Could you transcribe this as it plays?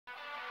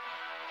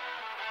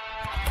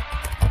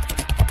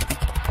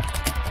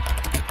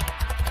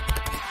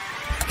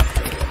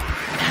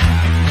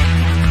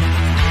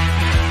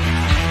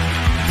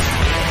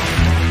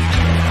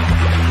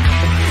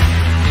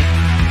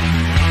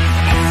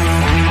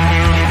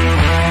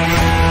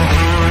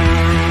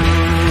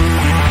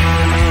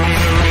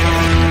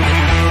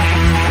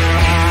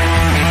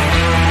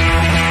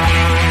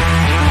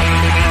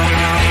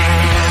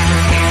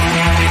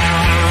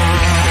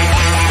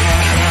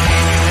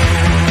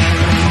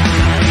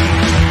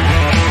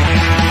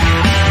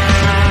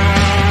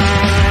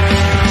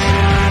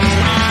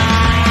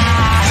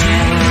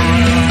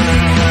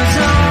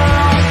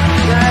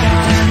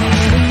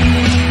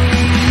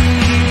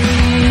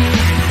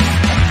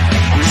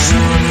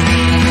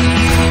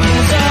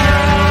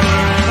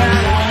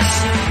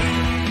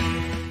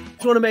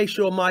just want to make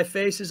sure my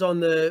face is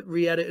on the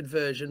re-edited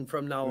version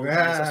from now on.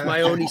 That's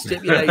my only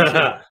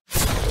stipulation.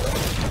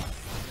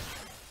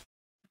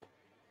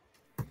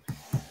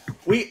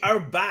 We are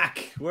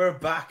back. We're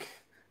back.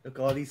 Look,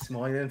 all these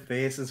smiling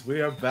faces.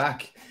 We are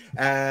back.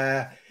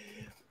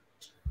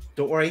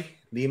 Don't worry,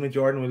 Liam and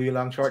Jordan will be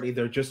along shortly.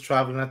 They're just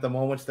traveling at the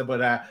moment,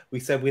 but we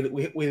said we'll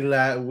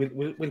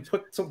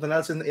put something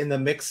else in the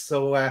mix.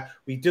 So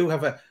we do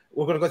have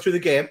we're going to go through the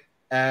game,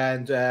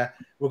 and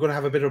we're going to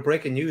have a bit of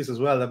breaking news as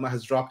well that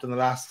has dropped in the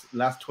last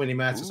 20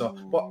 minutes or so.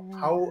 But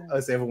how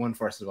is everyone,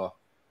 first of all?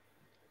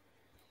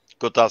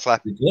 Good, Daz.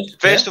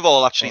 First of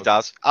all, actually,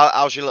 Daz,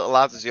 how's your little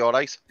lad? Is he all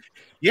right?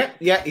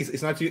 Yeah,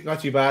 he's not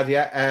too bad.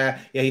 Yeah,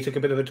 he took a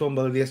bit of a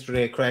tumble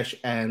yesterday at crash,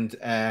 and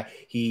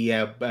he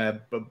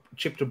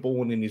chipped a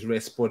bone in his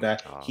wrist.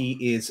 But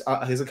he's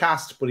a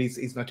cast, but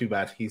he's not too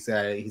bad. He's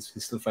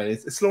still fine.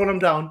 It's slowing him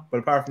down, but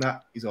apart from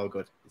that, he's all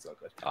good.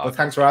 Well,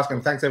 thanks for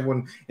asking. Thanks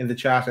everyone in the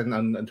chat and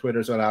on Twitter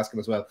as well, asking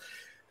as well.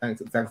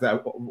 Thanks.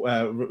 That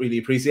really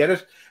appreciate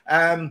it.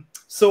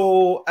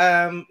 So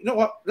you know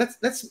what?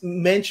 Let's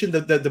mention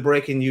the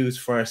breaking news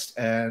first.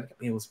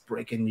 It was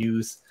breaking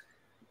news.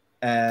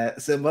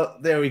 Well,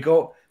 there we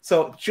go.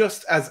 So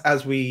just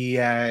as we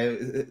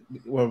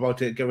were about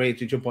to get ready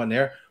to jump on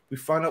there, we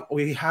found out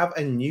we have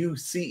a new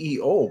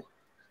CEO.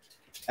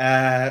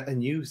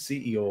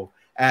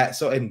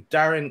 So in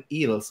Darren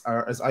Eels,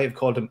 or as I have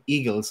called him,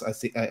 Eagles,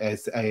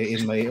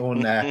 in my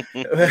own when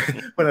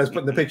I was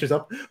putting the pictures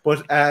up.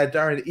 But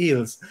Darren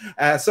Eels.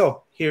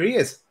 So here he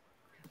is,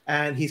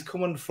 and he's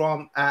coming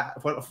from.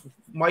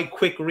 My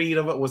quick read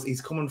of it was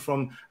he's coming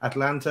from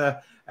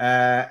Atlanta,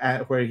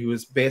 where he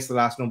was based the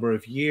last number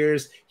of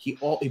years. He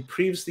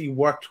previously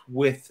worked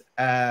with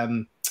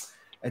Dan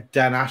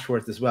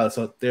Ashworth as well,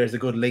 so there's a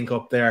good link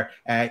up there.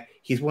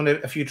 He's won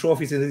a few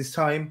trophies in his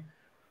time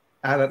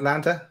at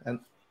Atlanta, and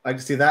I'd like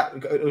to see that.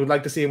 I would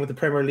like to see him with the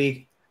Premier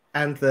League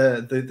and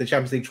the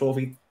Champions League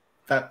trophy.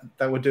 That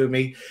would do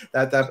me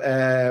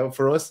that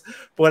for us.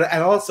 But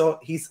and also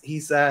he's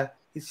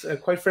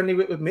quite friendly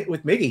with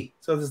Miggy.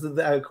 So this is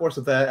of course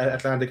with the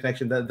Atlanta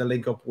connection, the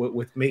link up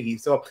with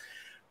Miggy. So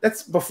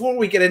before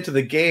we get into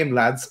the game,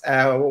 lads.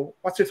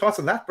 What's your thoughts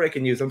on that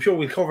breaking news? I'm sure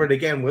we'll cover it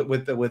again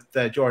with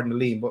Jordan and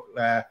Liam,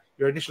 but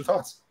your initial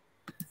thoughts.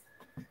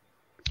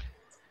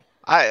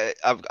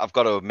 I've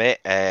got to admit,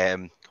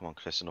 come on,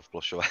 Chris, enough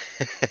blush away.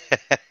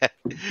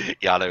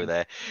 Yeah, I know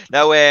there.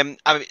 No,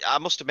 I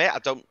must admit, I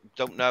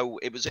don't know.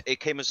 It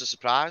came as a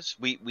surprise.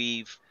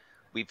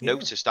 We've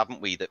noticed,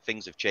 haven't we, that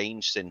things have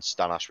changed since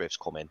Dan Ashworth's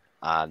come in,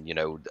 and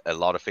a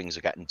lot of things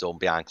are getting done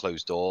behind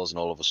closed doors, and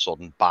all of a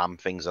sudden, bam,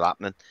 things are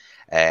happening,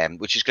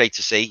 which is great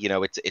to see.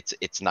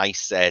 It's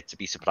nice to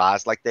be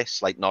surprised like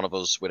this. Like none of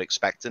us were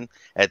expecting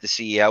the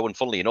CEO, and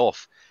funnily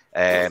enough,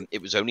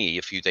 it was only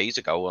a few days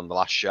ago on the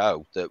last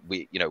show that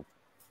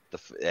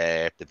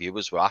the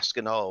viewers were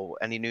asking, "Oh,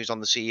 any news on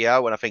the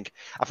CEO?" And I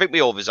think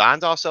we all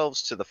resigned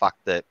ourselves to the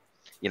fact that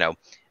no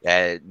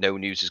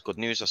news is good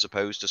news. I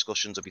suppose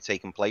discussions will be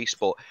taking place,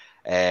 but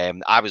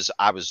I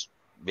was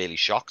really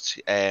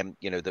shocked,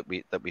 that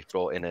we've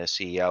brought in a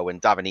CEO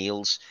and Darren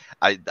Eels.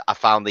 I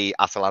found the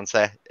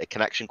Atalanta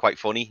connection quite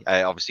funny,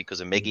 obviously because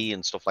of Miggy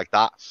and stuff like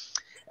that.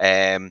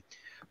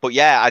 But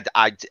yeah,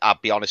 I'll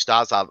be honest,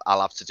 I'll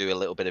have to do a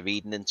little bit of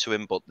reading into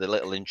him. But the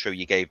little intro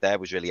you gave there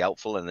was really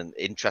helpful and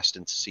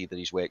interesting to see that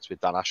he's worked with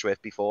Dan Ashworth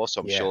before.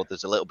 So I'm sure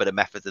there's a little bit of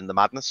method in the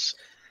madness.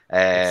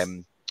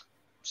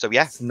 So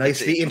yeah, it's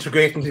nicely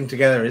integrating them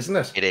together, isn't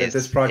it? It is.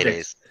 This project. It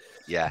is.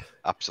 Yeah,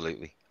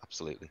 absolutely.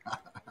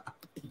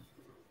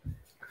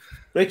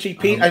 Richie,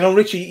 Pete, I know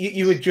Richie,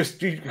 you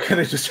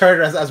kind of just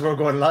heard as we're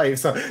going live.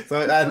 So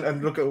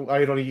and look,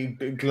 I only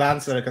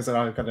glanced at it because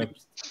I kind of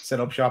set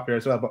up shop here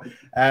as well. But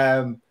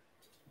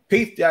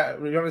Pete, you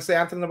want to say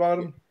anything about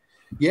him?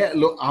 Yeah,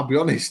 look, I'll be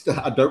honest,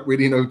 I don't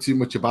really know too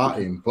much about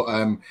him.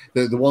 But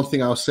the one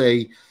thing I'll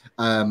say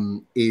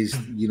is,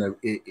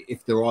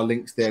 if there are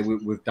links there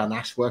with Dan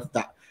Ashworth,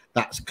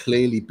 that's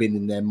clearly been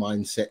in their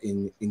mindset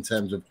in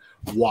terms of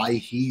why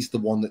he's the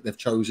one that they've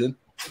chosen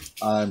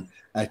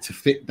to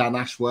fit Dan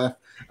Ashworth.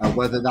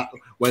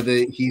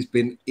 Whether he's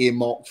been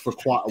earmarked for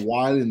quite a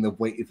while and they've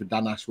waited for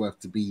Dan Ashworth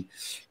to be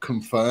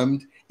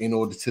confirmed in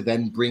order to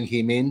then bring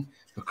him in,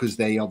 because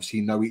they obviously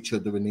know each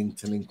other and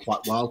interlink quite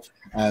well.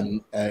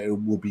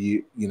 It will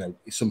be,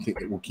 something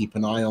that we'll keep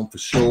an eye on for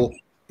sure.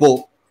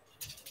 But,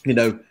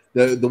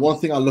 the one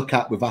thing I look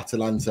at with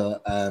Atalanta,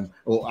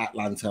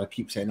 I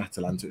keep saying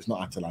Atalanta, it's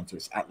not Atalanta,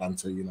 it's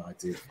Atlanta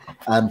United.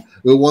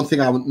 The one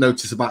thing I would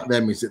notice about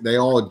them is that they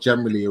are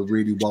generally a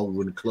really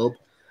well-run club.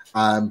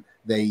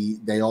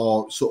 They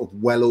are sort of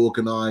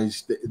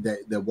well-organised,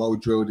 they're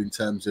well-drilled in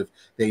terms of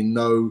they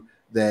know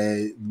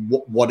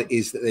what it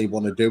is that they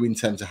want to do in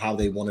terms of how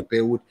they want to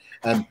build.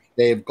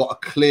 They've got a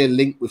clear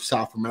link with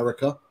South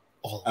America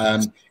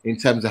in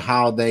terms of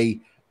how they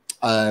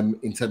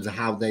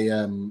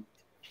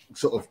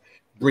sort of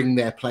bring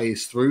their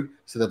players through.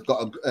 So they've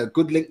got a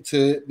good link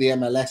to the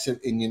MLS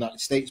in the United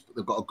States, but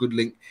they've got a good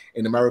link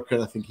in America.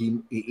 I think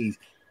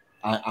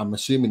I'm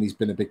assuming he's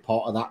been a big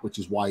part of that, which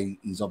is why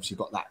he's obviously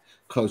got that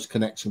close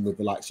connection with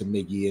the likes of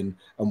Miggy and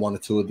one or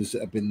two others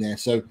that have been there.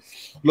 So,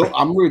 look,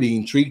 I'm really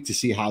intrigued to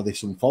see how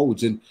this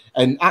unfolds.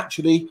 And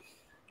actually,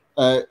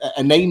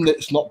 a name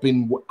that's not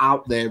been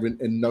out there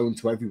and known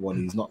to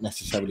everyone is not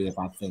necessarily a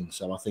bad thing.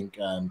 So I think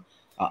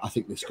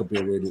this could be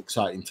a really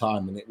exciting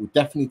time, and it will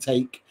definitely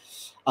take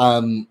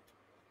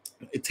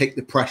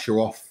the pressure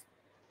off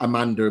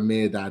Amanda and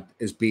Mirdad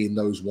as being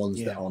those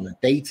ones that are on a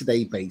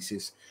day-to-day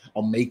basis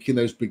are making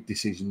those big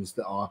decisions,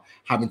 that are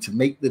having to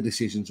make the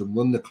decisions and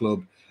run the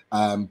club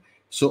for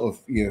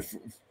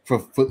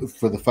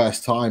the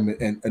first time,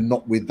 and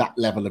not with that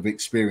level of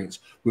experience.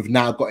 We've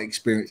now got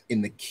experience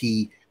in the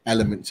key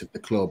elements of the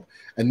club,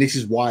 and this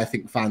is why I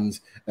think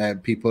fans,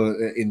 people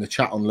in the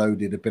chat on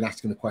Loaded, have been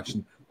asking the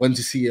question, when's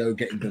the CEO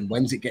getting done,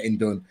 when's it getting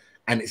done?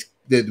 And it's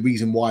the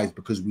reason why is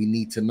because we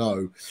need to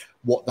know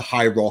what the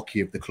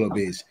hierarchy of the club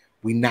is.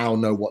 We now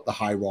know what the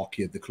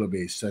hierarchy of the club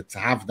is. So to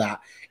have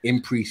that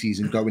in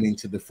pre-season going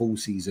into the full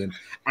season,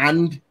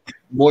 and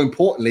more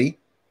importantly,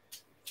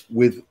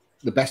 with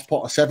the best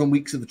part of 7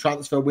 weeks of the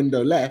transfer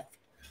window left,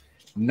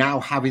 now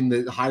having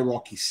the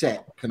hierarchy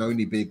set can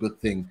only be a good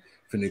thing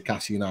for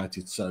Newcastle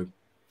United. So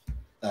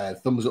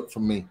thumbs up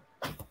from me.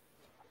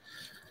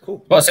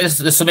 Cool. Well,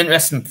 there's some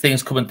interesting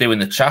things coming through in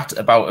the chat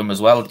about him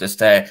as well.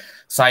 Just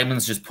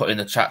Simon's just put in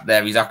the chat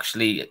there. He's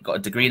actually got a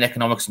degree in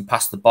economics and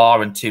passed the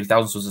bar in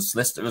 2000. Was a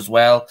solicitor as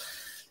well.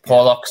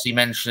 Paul Oxley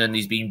mentioned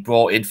he's been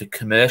brought in for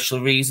commercial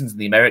reasons and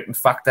the American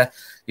factor.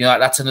 You know,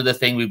 that's another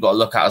thing we've got to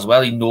look at as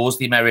well. He knows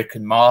the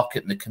American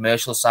market and the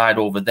commercial side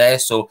over there.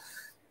 So,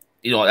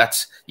 you know,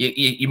 that's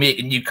you're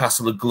making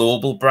Newcastle a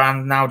global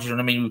brand now. Do you know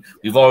what I mean?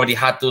 We've already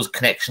had those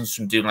connections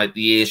from doing like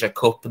the Asia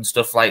Cup and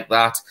stuff like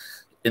that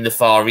in the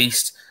Far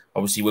East.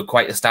 Obviously, we're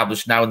quite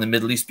established now in the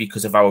Middle East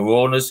because of our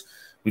owners.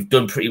 We've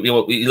done pretty. We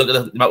look at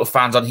the amount of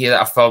fans on here that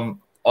are from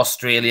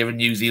Australia and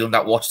New Zealand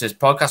that watch this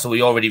podcast, so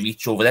we already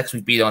reach over there because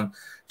we've been on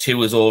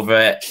tours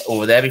over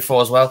there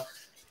before as well.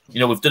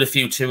 You know, we've done a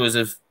few tours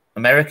of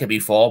America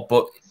before,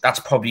 but that's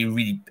probably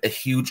really a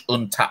huge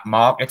untapped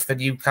market for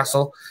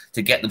Newcastle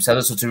to get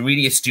themselves. So it's a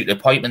really astute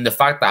appointment. The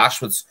fact that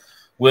Ashworth's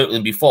worked with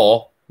them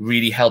before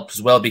really helps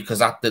as well, because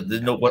they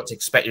know what's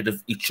expected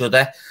of each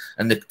other,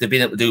 and they've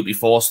been able to do it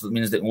before, so that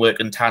means they can work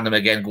in tandem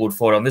again going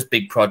forward on this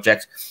big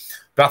project.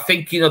 But I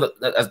think, you know,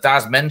 that, as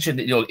Daz mentioned,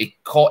 you know,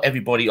 it caught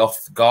everybody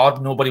off guard.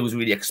 Nobody was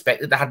really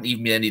expected. There hadn't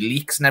even been any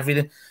leaks and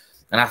everything.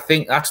 And I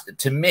think that's,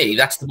 to me,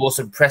 that's the most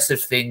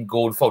impressive thing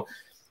going forward.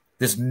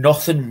 There's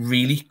nothing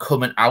really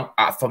coming out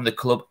from the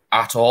club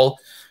at all,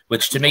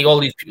 which to me, all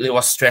these people who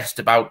are stressed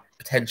about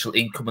potential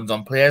incomings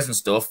on players and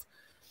stuff,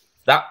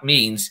 that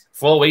means,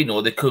 for all we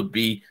know, there could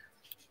be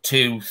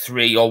 2,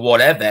 3 or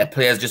whatever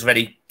players just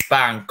ready,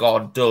 bang,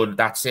 gone, done,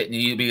 that's it. And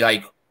you'd be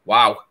like,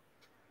 wow.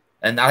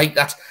 And I think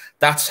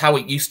that's how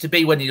it used to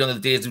be when, you know, the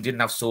days we didn't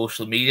have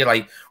social media,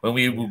 like when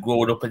we were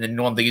growing up, and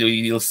then one thing, you know,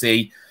 you'll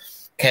see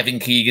Kevin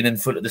Keegan in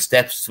front of the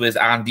steps with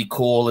Andy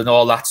Cole and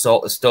all that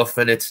sort of stuff.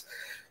 And that's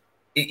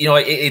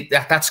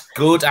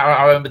good.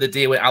 I remember the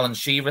day when Alan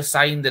Shearer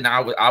signed, and I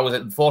was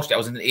unfortunately I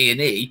was in the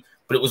A&E,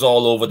 but it was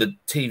all over the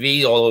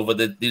TV, all over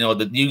the, you know,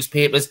 the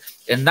newspapers,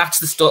 and that's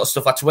the sort of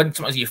stuff. That's when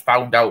sometimes you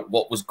found out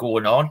what was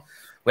going on.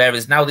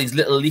 Whereas now these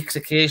little leaks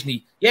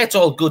occasionally, yeah, it's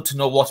all good to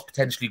know what's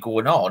potentially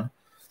going on,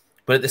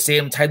 but at the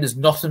same time, there's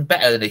nothing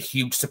better than a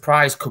huge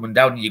surprise coming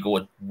down, and you're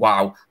going,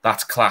 wow,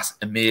 that's class,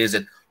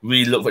 amazing,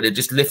 really love it. It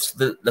just lifts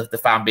the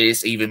fan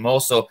base even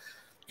more. So,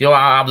 you know,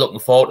 I'm looking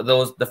forward to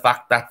those. The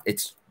fact that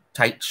it's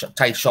tight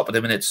shop at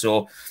the minute.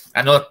 So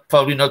I know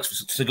probably not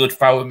so good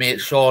for our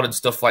mate Sean and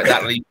stuff like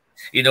that.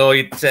 You know,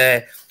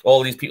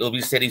 all these people will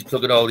be saying he's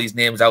plugging all these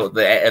names out of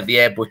the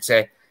air, but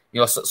you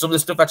know, some of the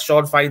stuff that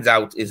Sean finds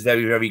out is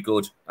very, very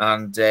good.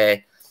 And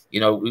you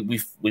know,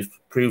 we've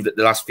proved it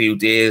the last few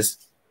days.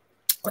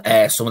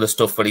 Some of the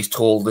stuff that he's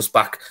told us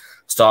back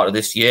start of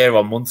this year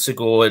or months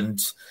ago,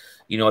 and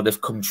you know,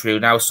 they've come true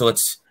now. So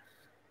it's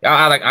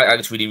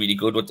it's really, really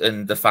good.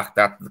 And the fact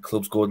that the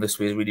club's going this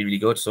way is really, really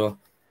good. So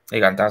there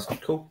you go, Daz.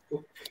 Cool.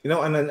 You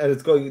know, and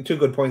it's going 2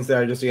 good points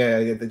there. Just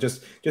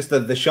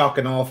the shock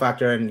and awe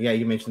factor, and yeah,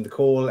 you mentioned the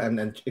Cole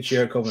and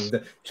Shearer coming.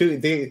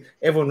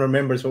 Everyone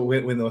remembers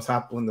when those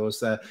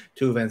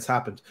 2 events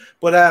happened.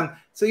 But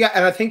so yeah,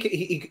 and I think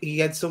he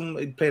had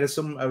played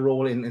some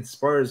role in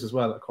Spurs as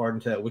well,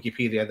 according to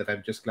Wikipedia that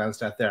I've just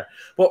glanced at there.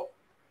 But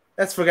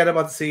let's forget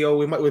about the CEO.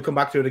 We'll come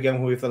back to it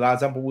again with the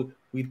lads. But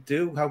we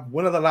do have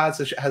one of the lads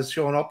has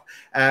shown up,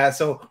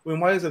 so we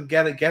might as well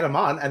get him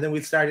on, and then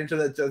we'll start into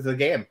the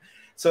game.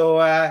 So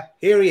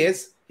here he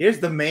is. Here's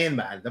the main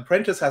man. The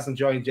apprentice hasn't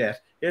joined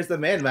yet. Here's the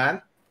main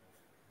man,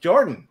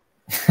 Jordan.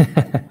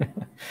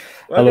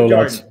 Hello, Jordan.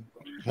 lads.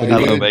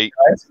 Hello, mate.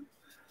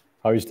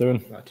 How are you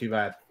doing? Not too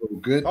bad. All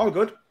good. All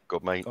good.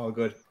 Good, mate. All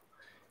good.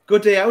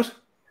 Good day out.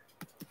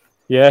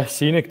 Yeah,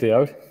 scenic day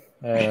out.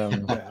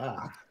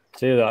 Yeah.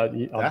 Say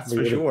that. That's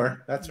for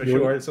sure. That's for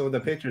sure. So the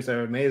pictures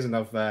are amazing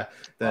of the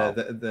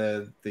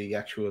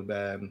actual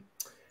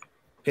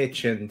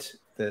pitch and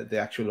the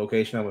actual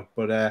location of it.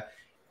 But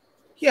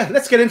yeah,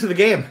 let's get into the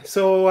game.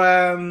 So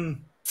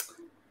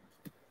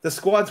the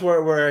squads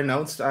were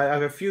announced. I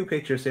have a few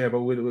pictures here,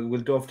 but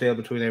we'll dovetail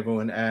between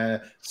everyone.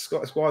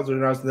 Squads were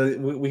announced.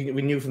 We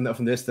knew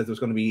from this that there was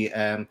going to be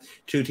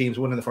 2 teams,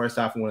 one in the first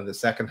half and one in the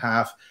second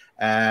half.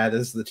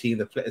 This is the team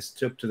that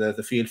took to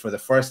the field for the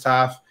first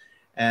half.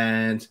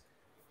 And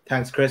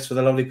thanks, Chris, for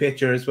the lovely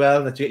picture as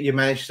well that you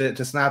managed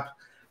to snap.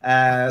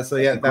 So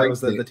yeah, that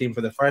was the team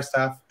for the first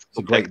half. It's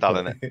a great that,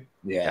 isn't it?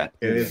 Yeah,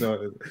 it is.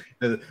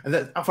 And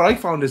what I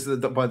found is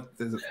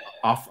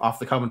off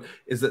the comment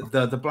is that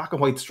the black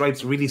and white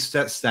stripes really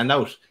stand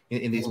out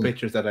in these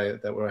pictures that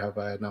we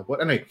have now.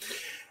 But anyway,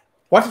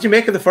 what did you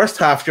make of the first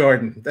half,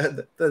 Jordan?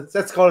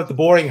 Let's call it the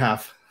boring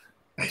half.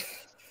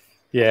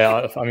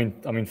 Yeah, I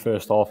mean,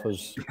 first half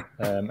was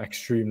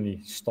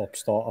extremely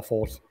stop-start. I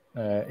thought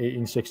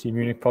 1860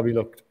 Munich probably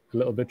looked a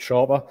little bit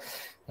sharper.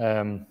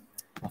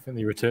 I think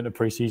they returned to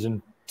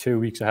pre-season 2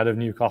 weeks ahead of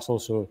Newcastle,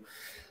 so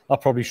that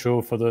probably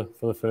showed for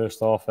the first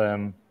half.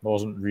 There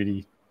wasn't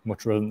really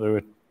much rhythm to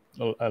it.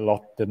 A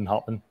lot didn't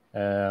happen.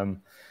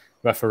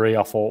 Referee,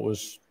 I thought,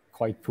 was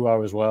quite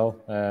poor as well.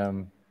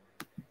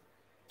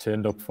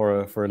 Turned up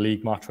for a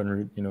league match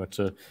when it's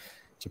a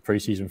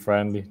pre-season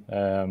friendly.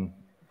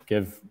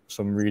 Give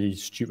some really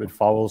stupid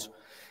fouls.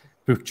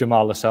 Booked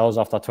Jamal Lascelles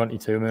after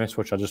 22 minutes,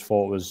 which I just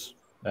thought was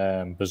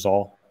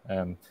bizarre.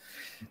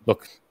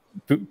 Look,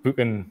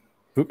 booking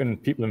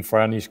people in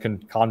friendlies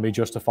can be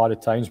justified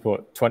at times,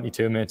 but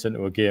 22 minutes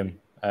into a game,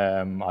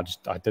 I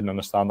didn't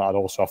understand that at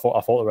all. So I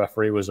thought the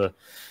referee was a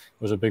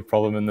big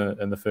problem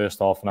in the first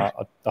half, and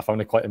I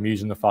found it quite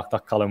amusing the fact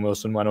that Callum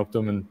Wilson went up to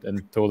him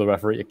and told the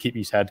referee to keep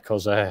his head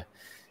because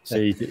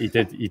he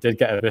did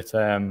get a bit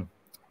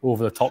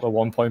over the top at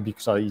one point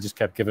because he just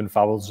kept giving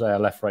fouls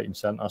left, right, and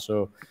centre.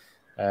 So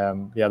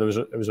there was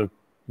a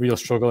real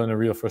struggle and a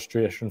real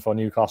frustration for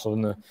Newcastle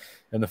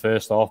in the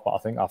first half. But I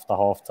think after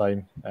half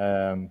time,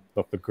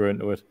 they grew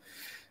into it.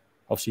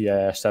 Obviously,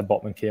 Seb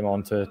Botman came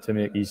on to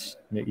make his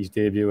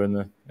debut in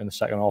the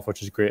second half,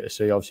 which is great to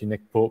see. Obviously,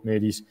 Nick Pope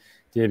made his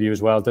debut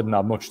as well. Didn't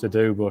have much to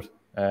do, but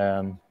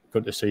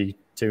good to see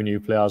 2 new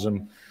players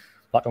in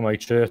black and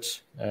white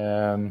shirts.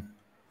 And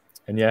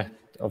yeah,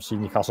 obviously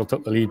Newcastle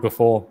took the lead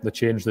before they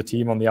changed the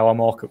team on the hour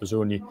mark. It was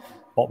only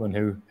Botman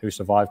who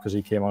survived because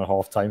he came on at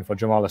half time for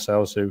Jamal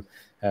Lascelles, who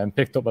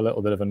picked up a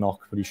little bit of a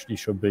knock, but he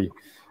should be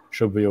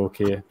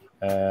okay.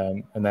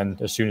 And then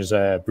as soon as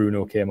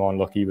Bruno came on,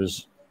 look, it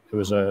was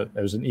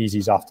an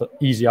easy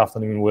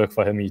afternoon work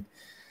for him. He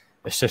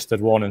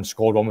assisted one and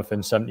scored one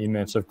within 17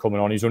 minutes of coming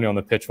on. He's only on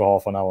the pitch for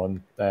half an hour,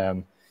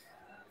 and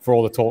for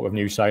all the talk of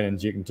new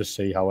signings, you can just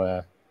see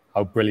how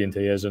brilliant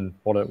he is and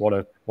what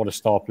a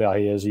star player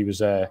he is. He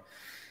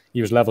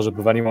was levels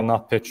above anyone on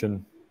that pitch,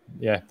 and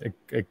yeah,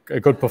 a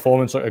good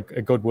performance, a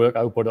good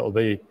workout. But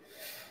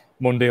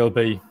Monday will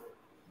be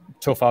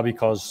tougher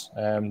because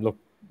look,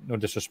 no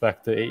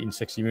disrespect to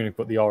 1860 Munich,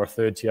 but they are a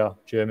third-tier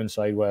German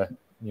side where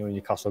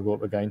Newcastle go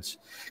up against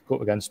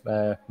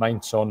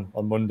Mainz on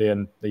Monday,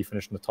 and they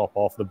finish in the top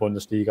half of the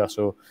Bundesliga.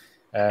 So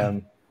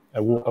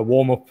a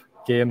warm-up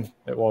game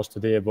it was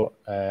today, but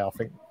I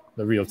think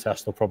the real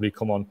test will probably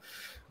come on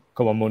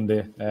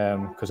Monday,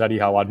 because Eddie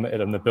Howe admitted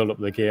in the build-up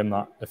of the game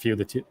that a few of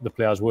the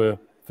players were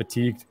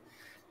fatigued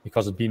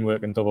because they've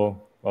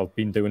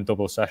been doing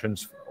double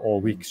sessions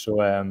all week.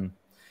 So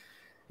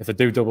if they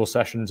do double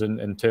sessions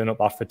and turn up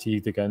that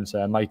fatigued against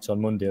Mainz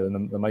on Monday,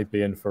 then they might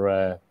be in for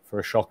a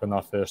shock in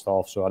that first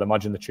half. So I'd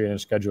imagine the training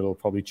schedule will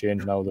probably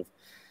change now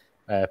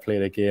they've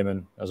played a game,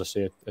 and as I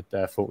say,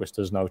 their focus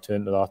does now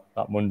turn to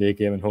that Monday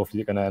game, and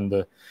hopefully they can end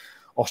the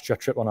Austria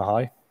trip on a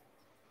high.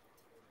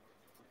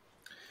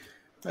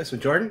 Nice one,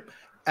 Jordan.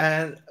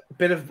 And a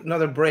bit of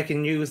another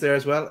breaking news there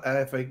as well.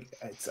 I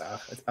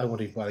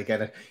won't even want to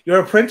get it. Your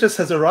apprentice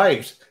has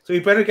arrived, so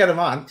you better get him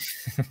on.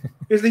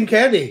 Here's Liam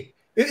Kennedy.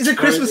 Is it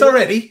Christmas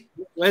already?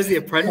 Where's the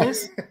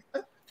apprentice?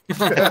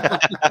 All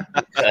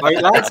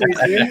right, lads,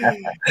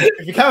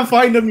 if you can't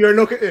find him, we're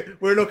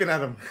looking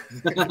at him.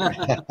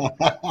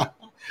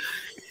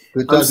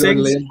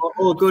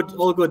 All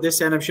good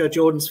this end. I'm sure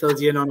Jordan's filled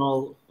you in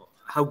on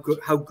how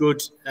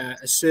good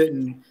a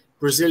certain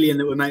Brazilian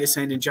that we might have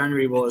signed in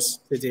January was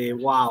today.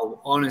 Wow,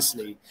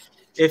 honestly.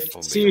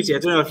 Seriously, I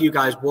don't know if you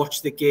guys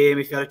watched the game,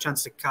 if you had a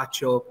chance to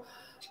catch up,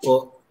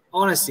 but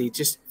honestly,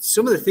 just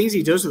some of the things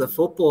he does with the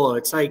football,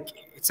 it's like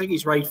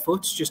his right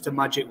foot's just a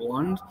magic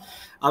wand.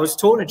 I was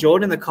talking to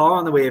Jordan in the car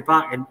on the way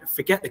back, and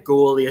forget the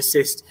goal, the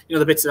assist,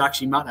 the bits that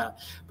actually matter.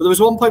 But there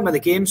was one point where the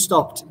game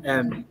stopped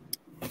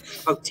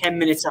about 10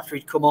 minutes after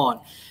he'd come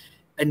on,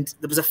 and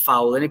there was a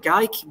foul, and a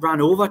guy ran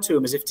over to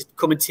him as if to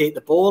come and take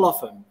the ball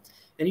off him.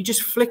 And he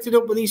just flicked it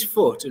up with his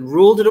foot and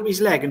rolled it up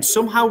his leg, and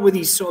somehow with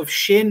his sort of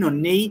shin or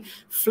knee,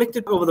 flicked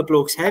it over the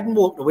bloke's head and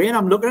walked away. And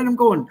I'm looking at him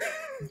going,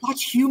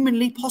 that's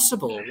humanly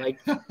possible. Like,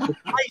 the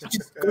guy's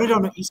just got it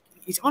on.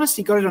 He's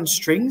honestly got it on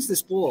strings,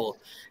 this ball.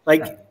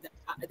 Like,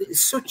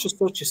 it's such a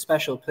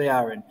special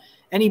player. And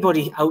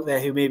anybody out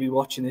there who may be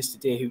watching this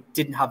today who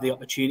didn't have the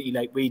opportunity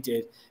like we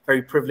did,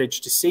 very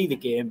privileged to see the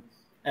game.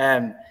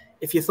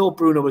 If you thought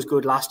Bruno was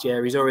good last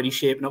year, he's already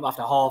shaping up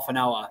after half an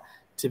hour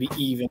to be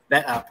even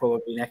better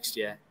probably next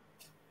year.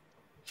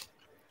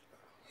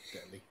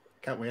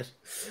 Can't wait.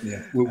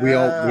 Yeah, we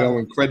are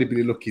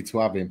incredibly lucky to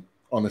have him.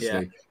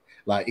 Honestly,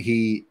 like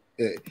we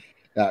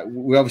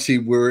obviously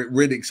were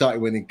really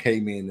excited when he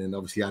came in, and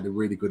obviously had a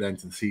really good end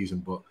to the season.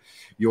 But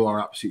you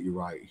are absolutely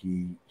right.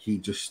 He's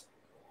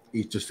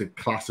just a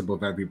class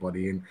above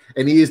everybody, and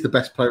he is the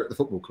best player at the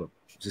football club.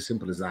 It's as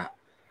simple as that.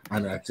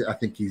 And I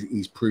think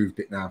he's proved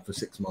it now for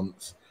 6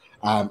 months,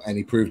 and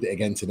he proved it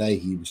again today.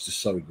 He was just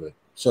so good,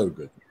 so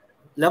good.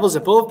 Levels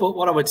above. But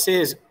what I would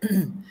say is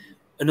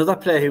another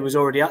player who was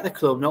already at the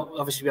club. Not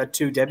obviously we had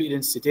 2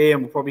 debutants today,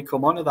 and we'll probably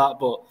come on to that.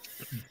 But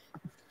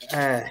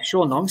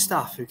Sean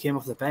Longstaff, who came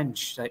off the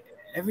bench, like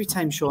every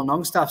time Sean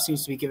Longstaff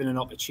seems to be given an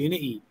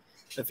opportunity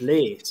of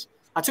late.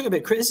 I took a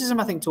bit of criticism,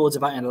 I think, towards the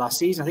back end of last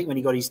season. I think when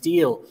he got his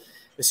deal,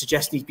 the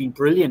suggestion he's been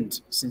brilliant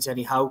since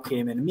Eddie Howe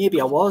came in. And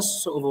maybe I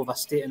was sort of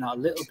overstating that a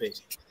little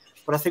bit.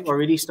 But I think we're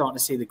really starting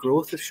to see the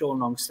growth of Sean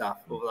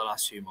Longstaff over the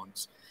last few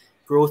months.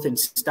 Growth in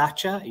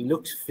stature. He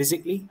looks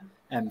physically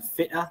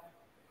fitter.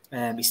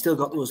 He's still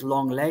got those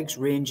long legs,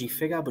 rangy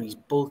figure, but he's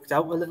bulked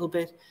out a little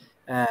bit.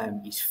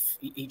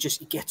 He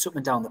gets up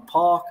and down the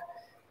park.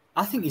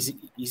 I think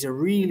he's a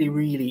really,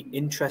 really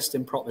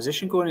interesting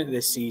proposition going into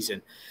this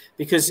season,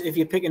 because if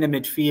you're picking a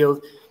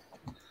midfield,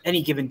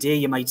 any given day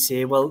you might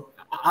say, well,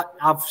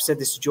 I've said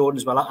this to Jordan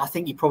as well, I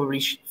think he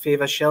probably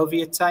favours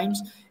Shelvey at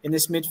times in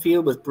this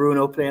midfield, with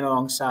Bruno playing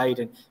alongside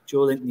and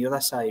Joe Linton the other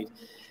side.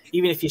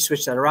 Even if you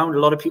switch that around, a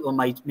lot of people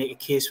might make a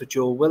case for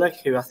Joe Willock,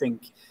 who I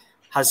think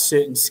has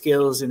certain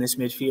skills in this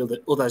midfield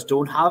that others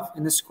don't have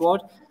in the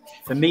squad.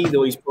 For me,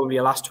 though, he's probably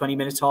a last 20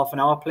 minutes, half an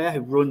hour player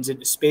who runs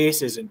into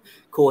spaces and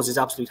causes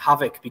absolute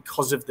havoc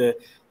because of the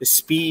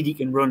speed he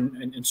can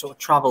run and sort of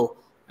travel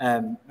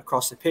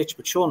across the pitch.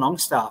 But Sean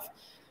Longstaff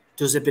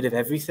does a bit of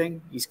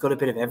everything. He's got a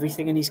bit of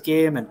everything in his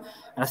game. And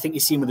I think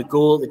you've seen with the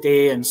goal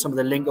today and some of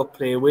the link-up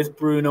play with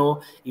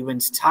Bruno, he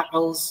wins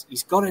tackles.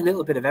 He's got a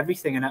little bit of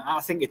everything. And I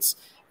think it's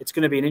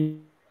going to be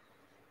an...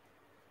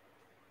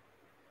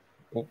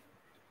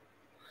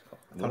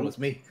 I thought it was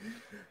me.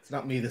 It's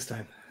not me this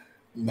time.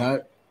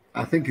 No,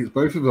 I think it's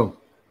both of them.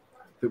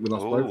 I think we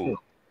lost both of them.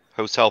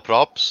 Hotel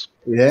props.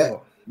 Yeah.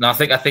 No, I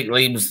think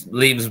Liam's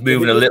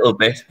moving a little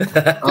bit.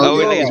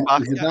 Really? He's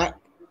back. Is he back?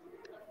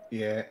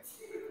 Yeah.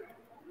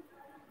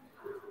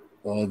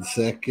 1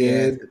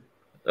 second.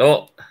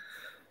 Oh,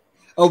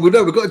 we've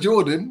got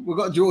Jordan. We've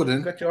got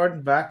Jordan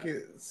back.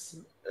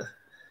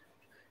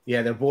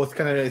 Yeah, they're both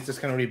it's just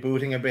kind of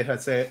rebooting a bit.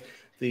 I'd say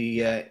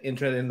the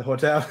internet in the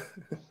hotel.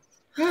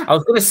 I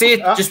was going to say,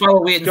 just while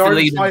we're waiting for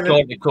Liam and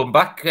Jordan to come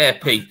back,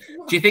 Pete,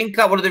 do you think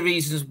that one of the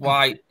reasons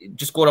why,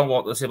 just going on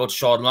what they say about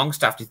Sean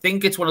Longstaff, do you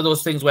think it's one of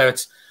those things where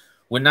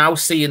we're now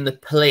seeing the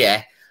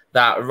player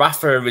that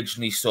Rafa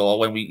originally saw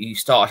when he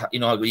started,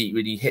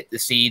 when he hit the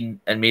scene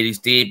and made his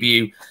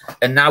debut,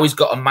 and now he's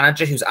got a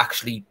manager who's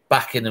actually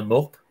backing him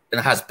up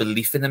and has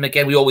belief in him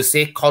again? We always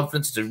say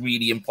confidence is a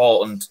really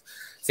important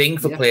thing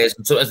for players,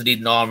 and sometimes they need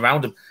an arm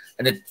around them.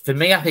 And for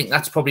me, I think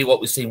that's probably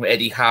what we're seeing with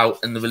Eddie Howe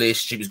and the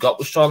relationship he's got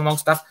with Sean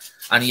Longstaff.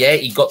 And yeah,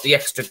 he got the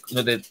extra,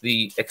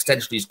 the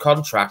extension of his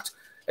contract,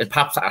 and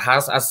perhaps that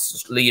has,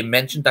 as Liam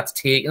mentioned, that's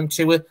taken him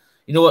to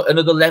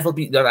another level,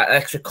 that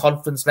extra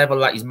confidence level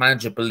that his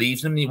manager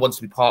believes in him and he wants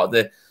to be part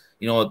of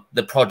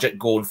the project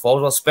going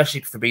forward, especially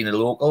for being a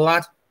local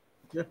lad.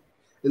 Yeah,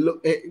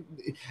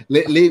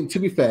 Liam. To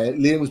be fair,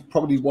 Liam was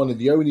probably one of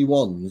the only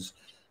ones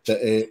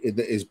that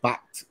is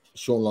backed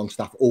Sean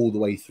Longstaff all the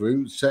way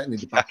through, certainly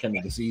the back end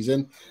of the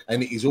season,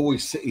 and he's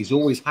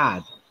always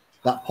had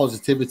that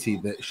positivity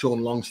that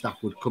Sean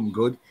Longstaff would come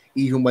good,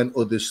 even when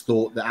others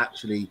thought that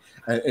actually.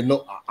 And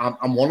look,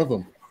 I'm one of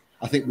them.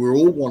 I think we're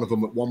all one of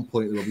them at one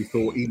point where we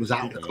thought he was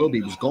out of the club,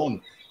 he was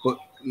gone. But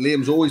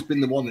Liam's always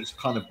been the one that's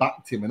kind of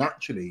backed him. And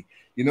actually,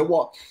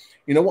 what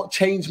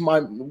changed my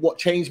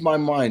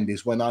mind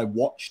is when I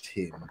watched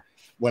him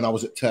when I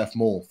was at Turf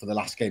Moor for the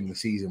last game of the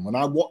season. When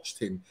I watched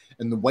him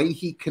and the way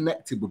he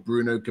connected with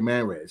Bruno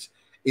Guimaraes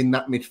in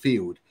that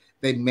midfield,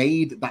 they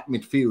made that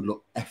midfield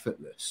look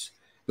effortless.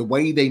 The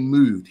way they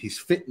moved, his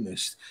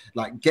fitness,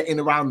 like getting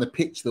around the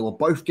pitch, they were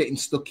both getting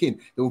stuck in.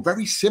 They were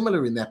very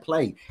similar in their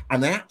play,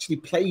 and they actually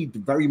played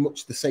very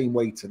much the same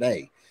way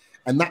today.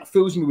 And that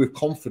fills me with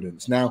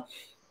confidence. Now,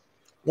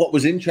 what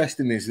was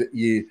interesting is that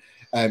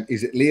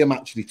Liam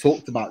actually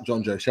talked about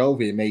John Joe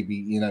Shelvey, and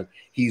maybe,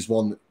 he's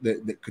one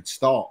that could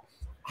start.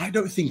 I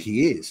don't think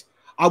he is.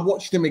 I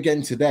watched him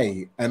again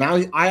today, and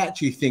I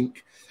actually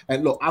think,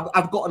 and look,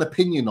 I've got an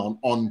opinion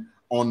on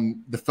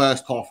the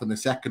first half and the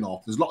second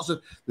half.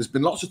 There's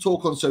been lots of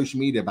talk on social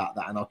media about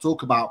that, and I'll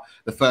talk about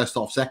the first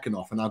half, second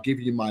half, and I'll give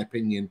you my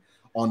opinion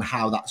on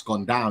how that's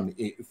gone down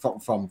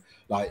from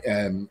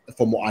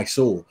what I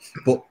saw.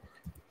 But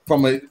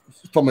from a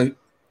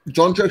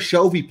John Joe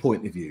Shelvey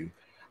point of view,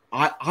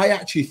 I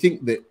actually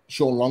think that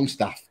Sean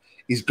Longstaff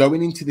is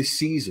going into this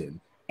season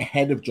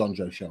ahead of John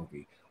Joe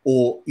Shelvey,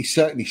 or he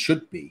certainly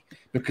should be,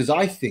 because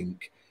I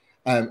think,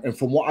 and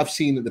from what I've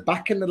seen at the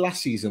back end of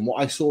last season,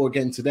 what I saw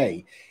again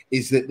today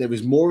is that there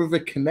is more of a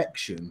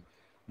connection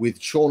with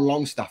Sean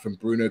Longstaff and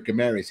Bruno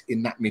Guimaraes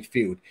in that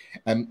midfield.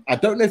 I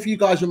don't know if you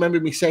guys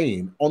remember me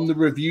saying on the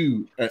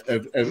review of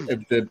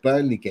the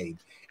Burnley game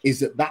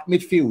is that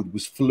midfield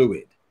was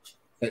fluid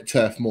at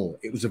Turf Moor.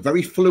 It was a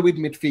very fluid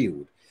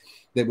midfield.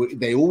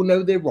 They all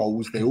know their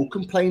roles. They all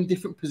can play in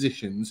different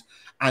positions,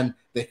 and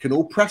they can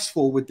all press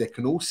forward. They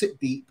can all sit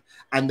deep,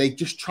 and they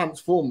just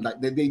transformed. Like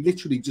they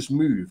literally just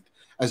moved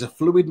as a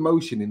fluid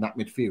motion in that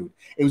midfield.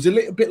 It was a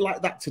little bit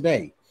like that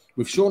today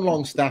with Sean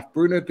Longstaff,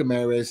 Bruno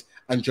Guimaraes,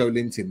 and Joe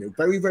Linton. They were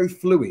very, very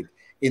fluid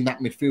in that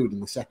midfield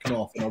in the second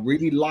half, and I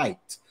really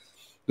liked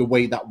the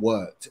way that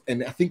worked.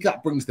 And I think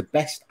that brings the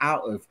best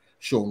out of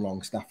Sean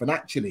Longstaff. And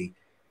actually,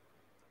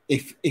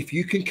 if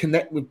you can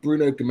connect with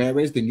Bruno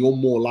Guimaraes, then you're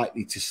more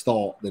likely to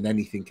start than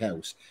anything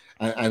else.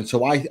 And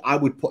so I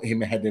would put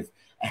him ahead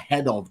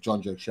of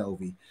John Joe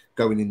Shelby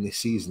going in this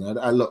season.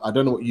 I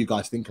don't know what you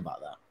guys think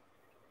about that.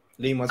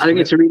 Liam, I think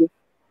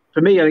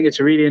it's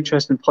a really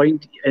interesting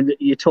point. And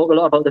you talk a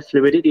lot about the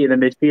fluidity in the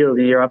midfield,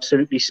 and you're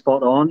absolutely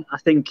spot on. I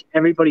think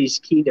everybody's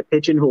keen to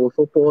pigeonhole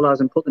footballers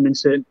and put them in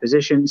certain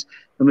positions.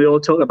 And we all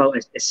talk about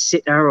a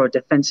sitter or a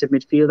defensive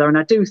midfielder. And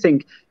I do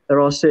think there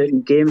are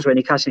certain games where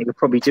Newcastle could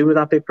probably do with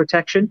that big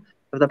protection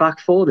of the back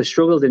four. They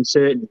struggled in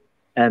certain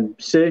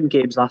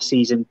games last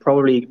season,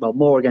 probably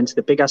more against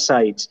the bigger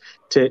sides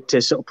to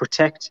sort of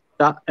protect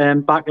that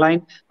back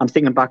line. I'm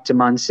thinking back to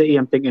Man City.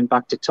 I'm thinking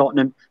back to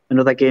Tottenham and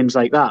other games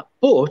like that.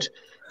 But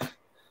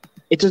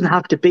it doesn't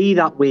have to be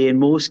that way in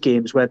most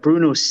games where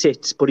Bruno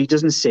sits, but he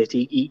doesn't sit.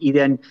 He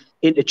then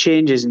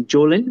interchanges, and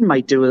Joe Linton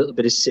might do a little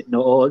bit of sitting,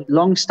 or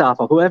Longstaff,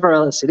 or whoever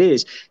else it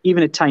is.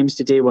 Even at times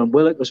today when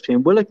Willock was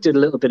playing, Willock did a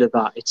little bit of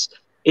that.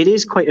 It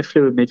is quite a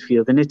fluid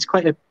midfield, and it's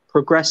quite a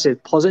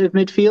progressive, positive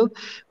midfield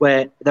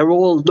where they're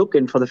all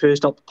looking for the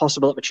first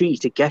possible opportunity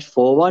to get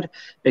forward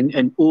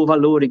and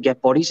overload and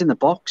get bodies in the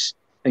box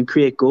and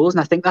create goals.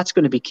 And I think that's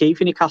going to be key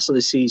for Newcastle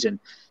this season.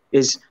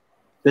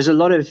 There's a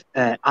lot of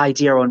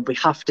idea on we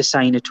have to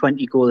sign a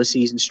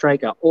 20-goal-a-season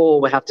striker,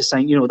 or we have to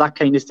sign, that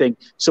kind of thing,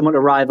 someone to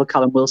rival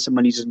Callum Wilson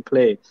when he doesn't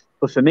play.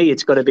 But for me,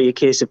 it's got to be a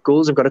case of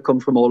goals have got to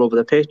come from all over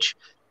the pitch,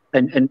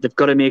 and they've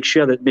got to make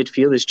sure that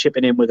midfield is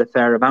chipping in with a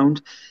fair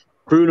amount.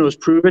 Bruno's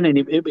proven, and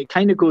it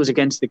kind of goes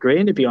against the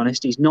grain, to be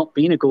honest. He's not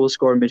been a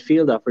goal-scoring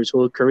midfielder for his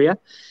whole career.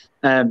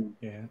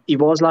 He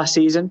was last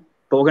season,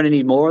 but we're going to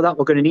need more of that.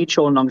 We're going to need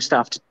Sean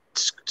Longstaff to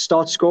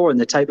start scoring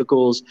the type of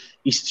goals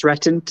he's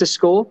threatened to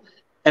score.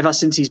 Ever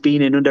since he's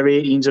been in under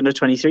 18s, under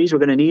 23s, we're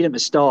going to need him to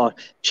start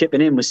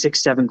chipping in with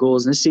 6-7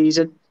 goals in a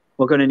season.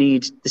 We're going to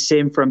need the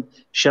same from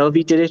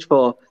Shelby. Did it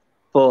for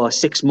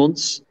 6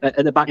 months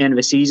at the back end of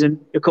a season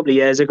a couple of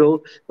years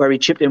ago, where he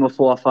chipped in with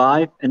 4 or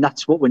 5, and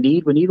that's what we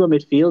need. We need our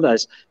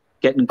midfielders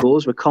getting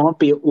goals. We can't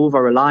be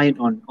over reliant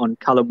on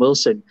Callum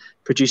Wilson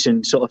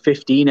producing sort of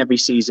 15 every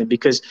season,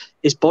 because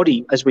his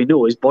body, as we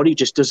know,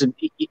 just doesn't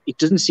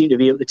seem to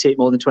be able to take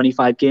more than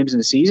 25 games in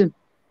a season.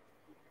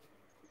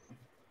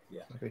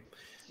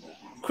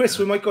 Chris,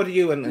 we might go to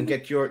you and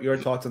get your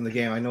thoughts on the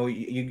game. I know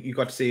you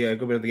got to see a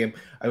good bit of the game.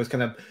 I was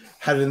kind of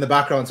had it in the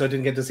background, so I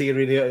didn't get to see it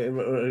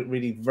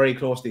really very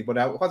closely.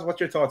 But what's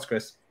your thoughts,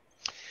 Chris?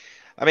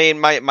 I mean,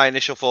 my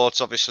initial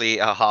thoughts,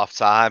 obviously, at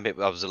half-time,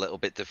 I was a little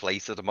bit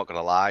deflated, I'm not going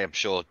to lie. I'm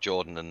sure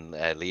Jordan and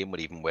Liam were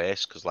even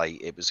worse, because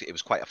it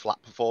was quite a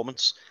flat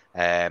performance.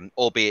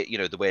 Albeit,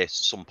 the way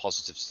some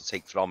positives to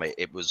take from it,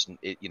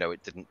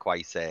 it didn't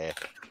quite...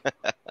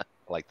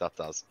 like that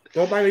does.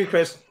 Don't mind me,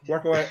 Chris.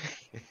 Work away.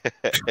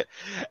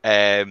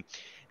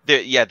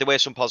 There were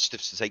some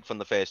positives to take from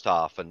the first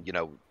half, and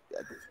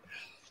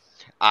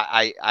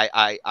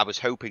I was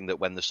hoping that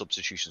when the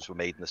substitutions were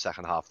made in the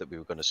second half that we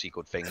were going to see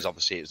good things.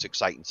 Obviously, it was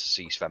exciting to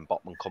see Sven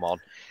Botman come on,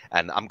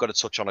 and I'm going to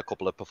touch on a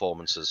couple of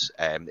performances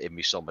in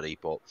my summary.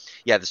 But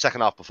yeah, the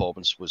second half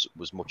performance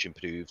was much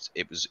improved.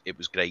 It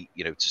was great,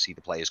 to see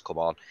the players come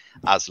on,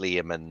 as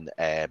Liam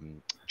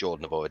and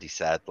Jordan have already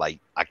said.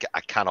 Like, I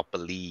cannot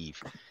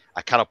believe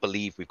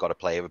we've got a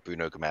player with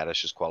Bruno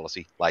Guimaraes'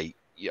 quality. Like,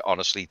 he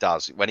honestly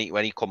does. When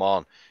he come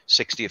on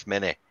 60th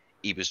minute,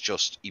 he was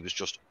just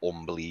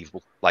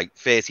unbelievable. Like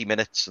 30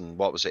 minutes and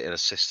what was it, an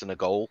assist and a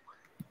goal.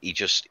 He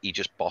just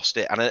bossed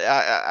it. And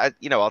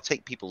I'll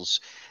take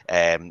people's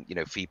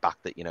feedback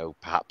that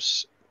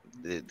perhaps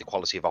the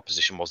quality of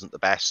opposition wasn't the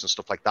best and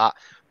stuff like that,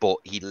 but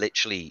he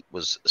literally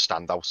was a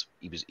standout.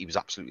 He was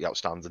absolutely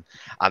outstanding.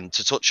 And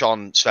to touch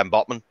on Sven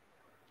Botman,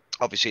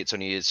 obviously,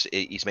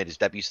 he's made his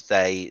debut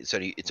today.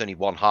 It's only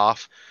one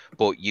half,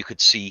 but you could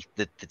see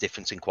the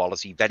difference in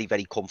quality. Very,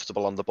 very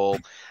comfortable on the ball.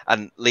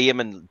 And Liam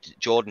and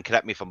Jordan,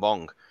 correct me if I'm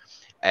wrong.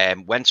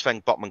 When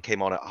Sven Botman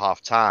came on at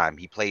half time,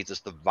 he played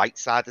as the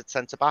right-sided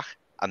centre back,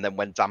 and then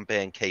when Dan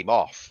Burn came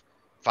off,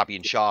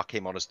 Fabian Schär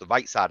came on as the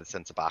right-sided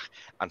centre back,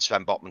 and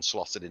Sven Botman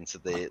slotted into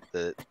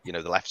the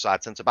left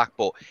side centre back,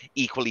 but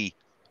equally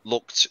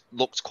looked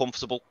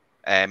comfortable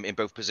in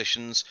both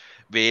positions.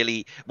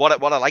 Really, what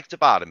I liked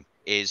about him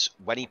is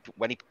when he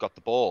got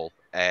the ball,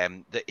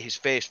 that his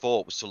first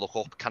thought was to look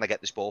up, can I get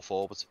this ball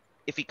forward?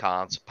 If he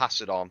can't, pass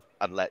it on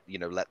and let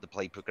the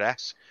play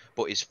progress.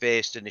 But his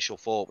first initial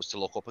thought was to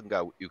look up and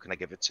go, who can I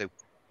give it to?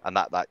 And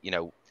that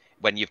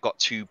when you've got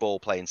two ball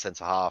playing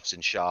centre halves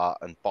in Shah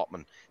and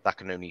Botman, that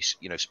can only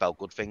spell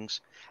good things.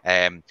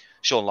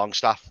 Sean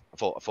Longstaff,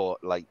 I thought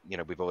like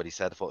we've already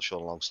said, I thought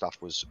Sean Longstaff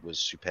was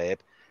superb.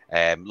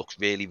 Looked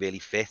really, really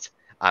fit,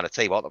 and I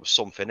tell you what, that was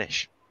some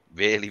finish.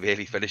 Really,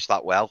 really finished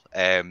that well.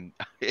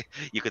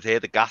 You could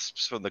hear the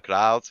gasps from the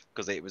crowd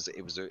because it was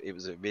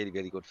a really,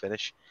 really good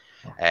finish.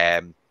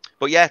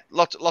 But yeah,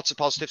 lots of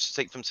positives to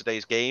take from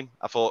today's game.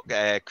 I thought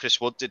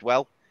Chris Wood did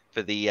well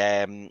for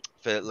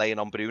for laying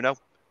on Bruno.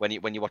 When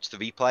you watch the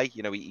replay,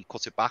 he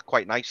cut it back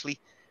quite nicely.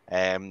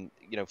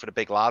 For the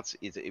big lads,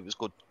 it was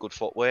good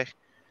footwork.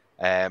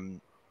 But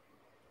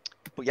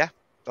yeah,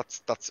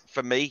 that's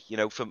for me.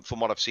 From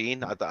what I've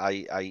seen,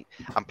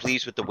 I'm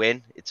pleased with the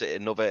win. It's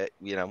another,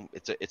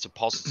 it's a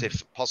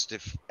positive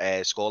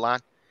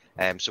scoreline.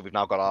 So we've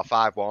now got our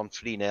 5-1,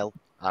 3-0,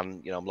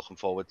 and I'm looking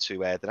forward to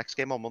the next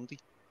game on Monday.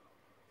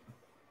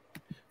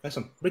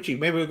 Listen, Richie,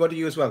 maybe we'll go to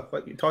you as well.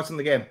 What your thoughts on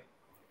the game?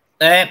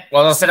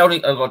 Well, I said I only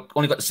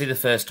got to see the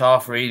first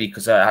half really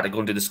because I had to go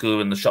and do the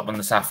school and the shop on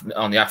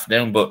the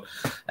afternoon. But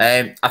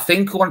I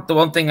think the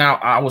one thing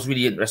I was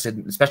really interested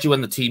in, especially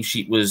when the team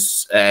sheet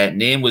was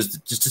named, was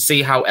just to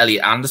see how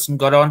Elliot Anderson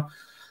got on.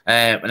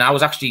 And I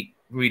was actually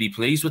really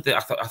pleased with it. I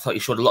thought he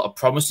showed a lot of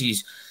promise.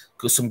 He's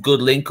got some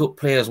good link-up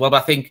play as well.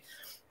 But I think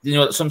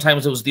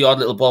sometimes it was the odd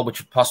little ball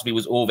which possibly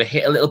was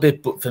overhit a little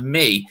bit. But for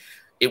me,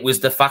 it was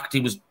the fact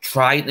he was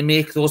trying to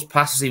make those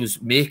passes. He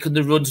was making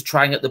the runs,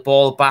 trying to get the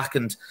ball back,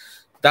 and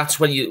that's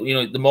when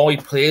the more he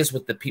plays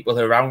with the people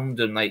around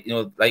him, like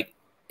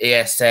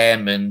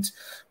ASM and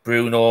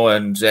Bruno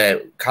and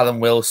Callum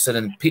Wilson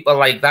and people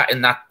like that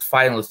in that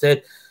final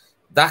third,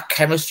 that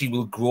chemistry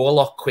will grow a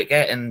lot quicker.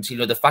 And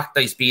the fact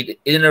that he's been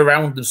in and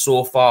around them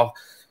so far,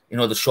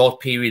 the short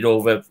period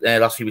over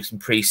last few weeks in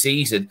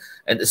pre-season,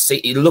 and to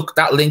see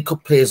that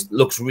link-up play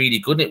looks really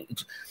good.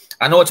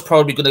 I know it's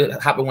probably going to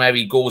happen where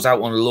he goes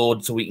out on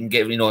load so we can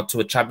get to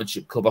a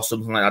championship club or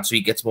something like that so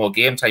he gets more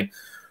game time.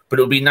 But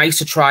it would be nice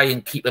to try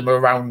and keep him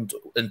around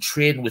and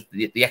train with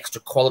the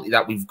extra quality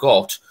that we've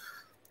got,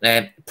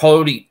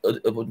 probably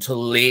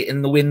until late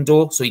in the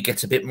window, so he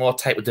gets a bit more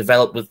time to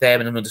develop with them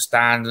and an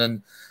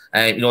understanding.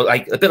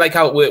 Like a bit like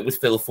how it worked with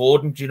Phil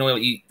Foden.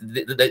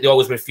 They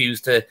always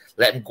refused to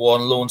let him go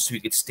on loan so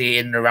he could stay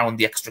in and around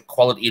the extra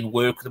quality and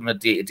work with them on a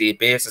day-to-day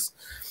basis.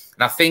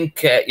 And I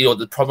think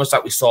the promise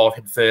that we saw of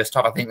him first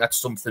half, I think that's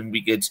something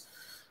we could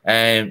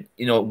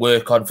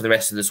work on for the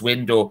rest of this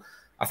window.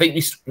 I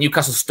think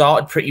Newcastle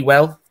started pretty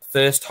well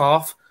first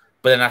half,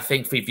 but then I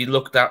think if you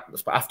looked at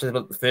after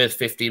about the first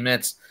 15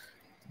 minutes,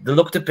 they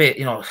looked a bit,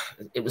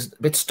 it was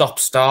a bit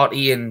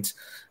stop-starty, and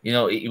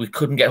we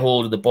couldn't get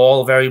hold of the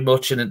ball very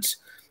much, and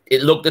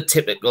it looked a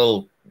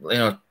typical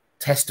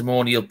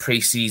testimonial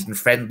pre-season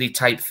friendly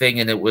type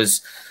thing, and it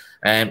was.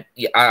 I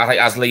think,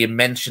 as Liam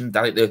mentioned,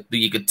 I think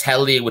you could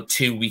tell they were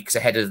 2 weeks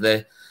ahead of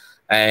the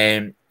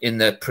in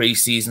the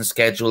pre-season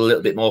schedule, a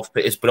little bit more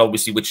fitness, but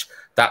obviously which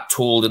that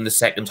told in the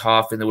second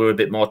half, and they were a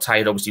bit more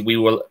tired. Obviously, we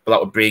were allowed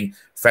to bring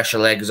fresher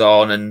legs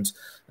on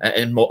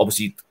and more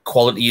obviously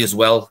quality as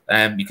well,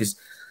 because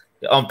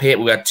on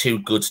paper we had two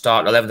good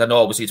start 11s. I know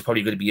obviously it's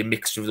probably going to be a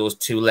mixture of those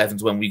 2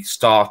 11s when we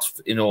start,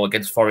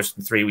 against Forest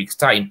in 3 weeks'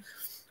 time,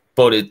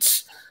 but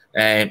it's.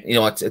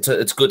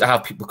 It's good to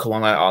have people come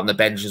on the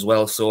bench as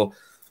well. So,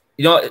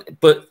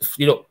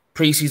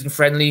 pre-season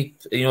friendly,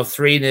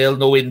 3-0,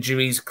 no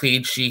injuries,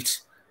 clean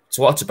sheet. It's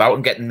what it's about,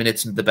 and getting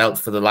minutes into the belt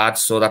for the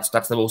lads. So that's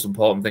the most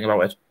important thing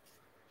about it.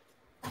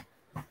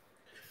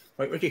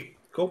 Right, Ricky,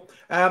 cool.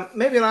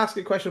 Maybe I'll ask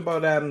you a question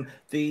about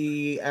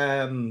the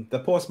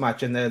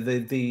post-match and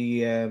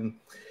the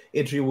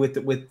interview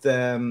with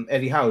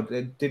Eddie Howe.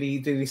 Did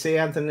he say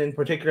anything in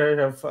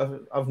particular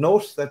of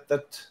note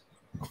that?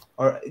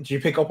 Or did you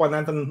pick up on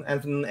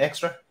anything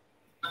extra?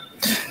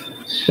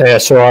 Yeah,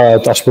 so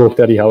I spoke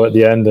to Eddie Howe at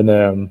the end,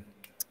 and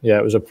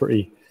it was a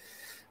pretty,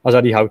 as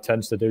Eddie Howe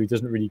tends to do, he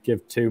doesn't really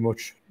give too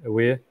much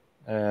away.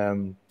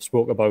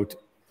 Spoke about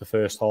the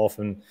first half,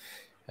 and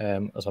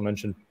as I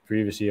mentioned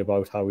previously,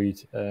 about how he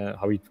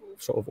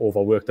sort of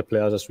overworked the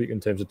players this week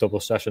in terms of double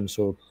sessions.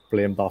 So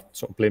blame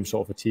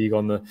sort of fatigue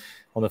on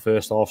the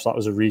first half. So that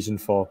was a reason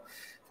for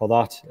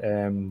that.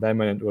 Then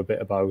went into a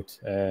bit about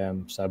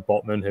Seb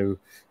Botman, who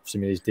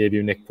obviously made his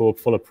debut. Nick Pope,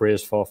 full of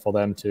praise for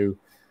them two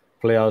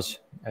players.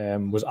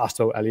 Was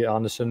asked about Elliot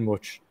Anderson,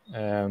 which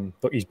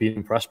thought he's been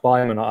impressed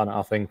by him, and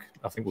I think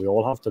we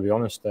all have, to be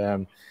honest.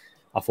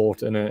 I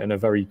thought in a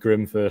very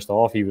grim first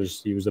half, he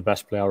was the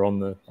best player on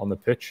the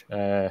pitch.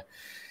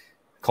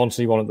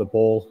 Constantly wanted the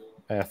ball,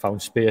 found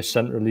space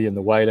centrally in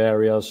the wide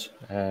areas.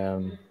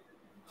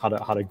 Had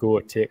a go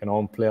at taking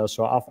on players.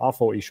 So I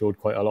thought he showed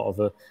quite a lot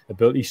of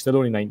ability. He's still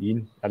only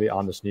 19, Elliot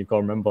Anderson. You've got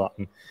to remember that.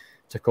 And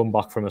to come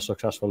back from a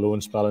successful loan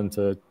spell and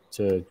to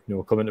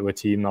come into a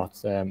team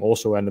that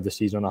also ended the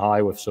season on a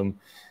high with some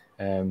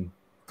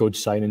good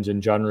signings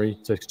in January,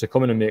 to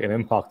come in and make an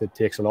impact, it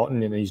takes a lot,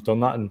 and he's done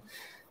that.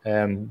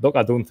 And look,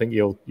 I don't think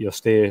he'll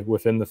stay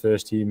within the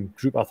first team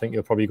group. I think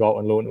he'll probably go out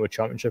on loan to a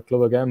championship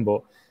club again.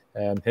 But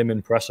him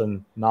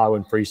impressing now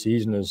in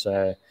pre-season is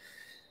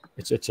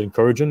it's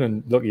encouraging.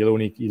 And look, you'll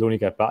only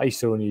get better. He's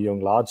still only a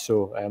young lad,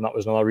 so that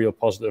was another real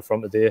positive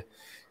from today.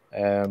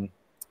 And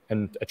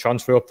a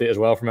transfer update as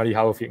well from Eddie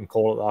Howe, if you can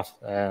call it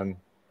that.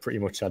 Pretty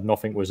much said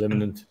nothing was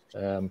imminent.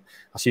 I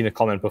seen a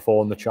comment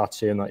before in the chat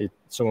saying that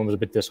someone was a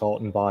bit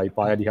disheartened by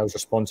Eddie Howe's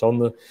response on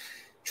the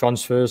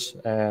transfers.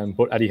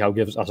 But Eddie Howe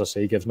gives, as I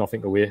say, gives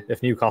nothing away.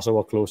 If Newcastle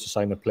were close to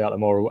signing a player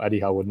tomorrow,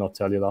 Eddie Howe would not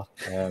tell you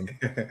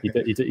that.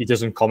 He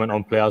doesn't comment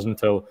on players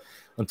until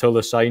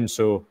they're signed.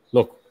 So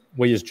look,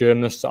 we as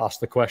journalists ask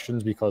the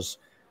questions because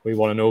we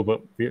want to know,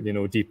 but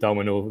deep down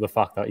we know the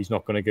fact that he's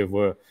not going to give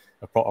a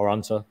proper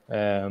answer.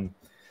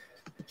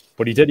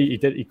 But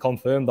he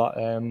confirmed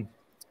that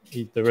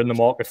they're in the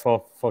market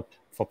for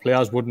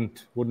players.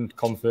 Wouldn't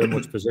confirm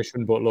which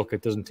position, but look,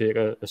 it doesn't take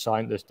a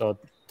scientist to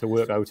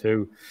work out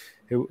who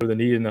they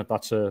need, and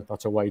that's a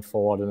wide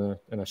forward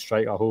and a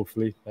striker,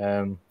 hopefully.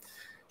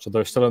 So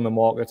they're still in the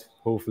market.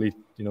 Hopefully,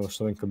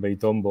 something can be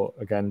done, but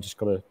again, just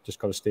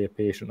gotta stay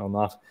patient on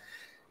that.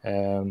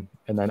 And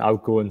then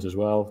outgoings as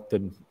well.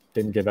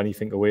 Didn't give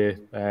anything away.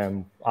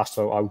 Asked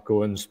about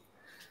outgoings,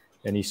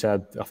 and he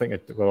said, I think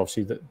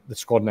obviously the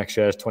squad next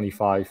year is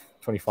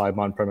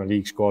 25-man Premier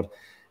League squad.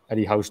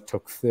 Eddie Howe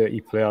took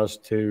 30 players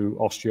to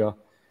Austria,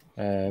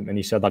 and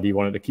he said that he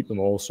wanted to keep them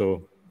all.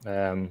 So,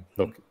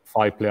 look,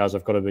 5 players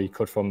have got to be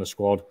cut from the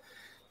squad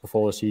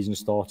before the season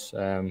starts.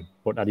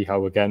 But Eddie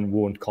Howe, again,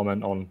 won't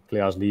comment on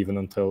players leaving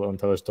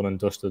until it's done and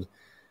dusted.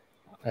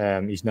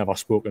 He's never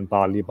spoken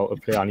badly about a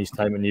player in his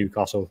time at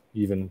Newcastle,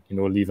 even,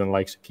 leaving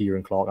likes of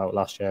Kieran Clark out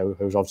last year,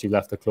 who's obviously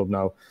left the club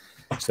now.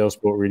 Still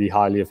spoke really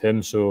highly of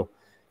him. So,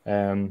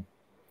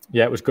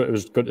 yeah, it was good. It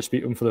was good to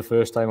speak to him for the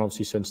first time,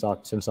 obviously since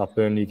that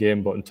Burnley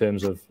game. But in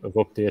terms of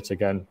updates,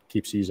 again,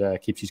 keeps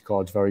his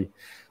cards very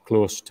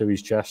close to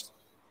his chest.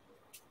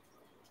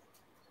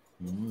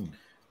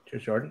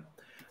 Cheers, Jordan.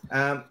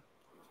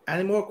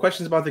 Any more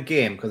questions about the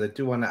game? Because I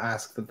do want to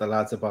ask the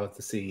lads about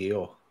the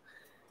CEO.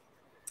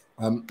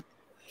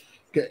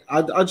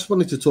 I just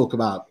wanted to talk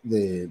about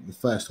the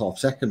first half,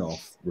 second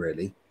half,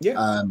 really.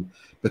 Yeah.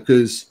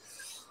 Because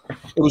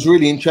it was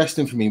really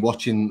interesting for me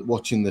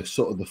watching the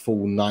sort of the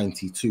full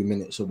 92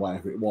 minutes or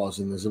whatever it was,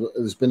 and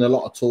there's been a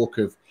lot of talk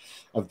of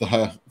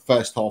the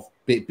first half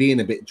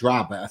being a bit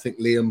drab. I think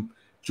Liam,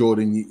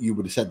 Jordan, you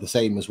would have said the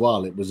same as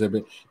well. It was a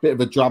bit of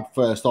a drab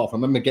first half. I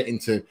remember getting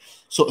to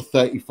sort of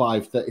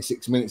 35,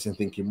 36 minutes and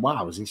thinking,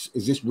 wow, is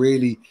this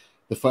really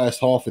the first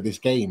half of this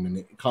game? And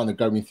it kind of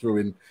going through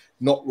and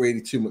not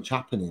really too much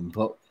happening,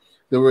 but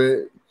there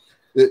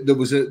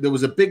was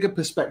a bigger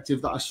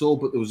perspective that I saw,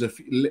 but there was a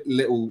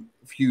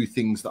few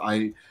things that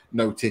I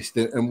noticed,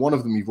 and one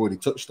of them you've already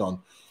touched on.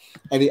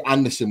 Elliot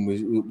Anderson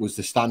was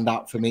the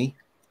standout for me,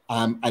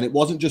 and it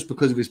wasn't just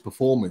because of his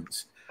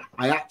performance.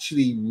 I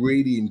actually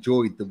really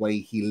enjoyed the way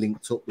he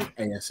linked up with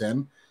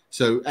ASM.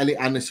 So Elliot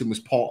Anderson was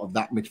part of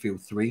that midfield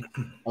 3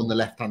 on the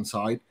left-hand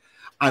side,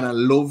 and I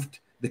loved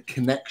the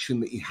connection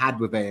that he had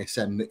with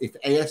ASM. That if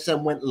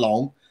ASM went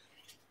long,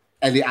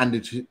 Elliot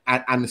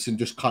Anderson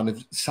just kind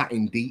of sat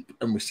in deep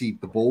and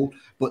received the ball,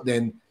 but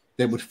then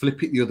they would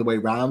flip it the other way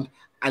around.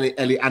 And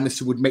Elliot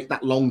Anderson would make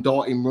that long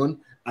darting run,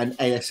 and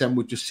ASM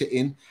would just sit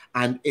in.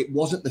 And it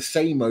wasn't the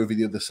same over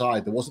the other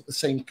side. There wasn't the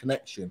same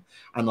connection.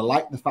 And I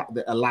like the fact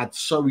that a lad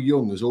so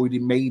young has already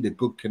made a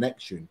good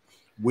connection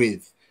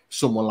with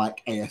someone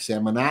like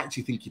ASM. And I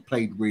actually think he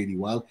played really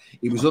well.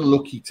 He was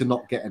unlucky to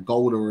not get a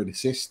goal or an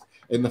assist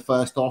in the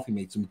first half. He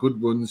made some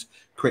good runs,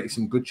 created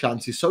some good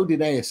chances. So did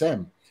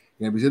ASM.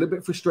 It was a little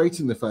bit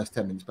frustrating in the first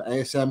 10 minutes, but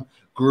ASM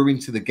grew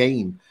into the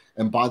game,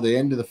 and by the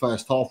end of the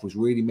first half was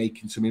really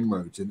making some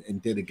inroads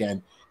and did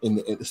again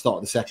at the start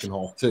of the second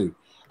half too.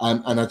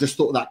 And I just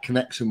thought that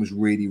connection was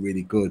really,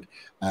 really good.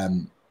 I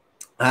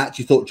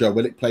actually thought Joe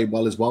Willock played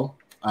well as well.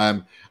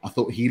 I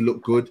thought he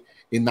looked good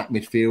in that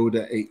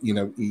midfield.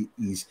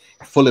 He's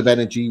full of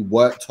energy,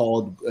 worked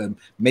hard,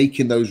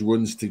 making those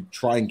runs to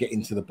try and get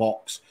into the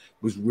box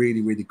was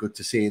really, really good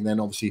to see. And then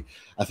obviously,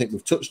 I think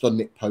we've touched on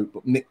Nick Pope,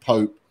 but Nick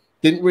Pope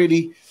didn't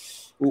really,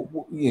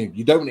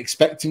 you don't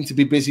expect him to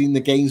be busy in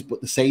the games,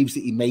 but the saves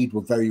that he made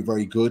were very,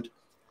 very good.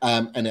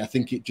 And I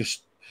think it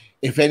just,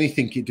 if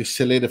anything, it just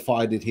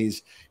solidified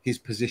his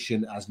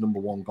position as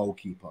number 1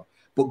 goalkeeper.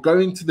 But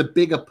going to the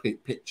bigger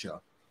picture,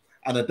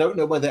 and I don't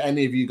know whether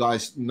any of you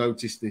guys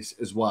noticed this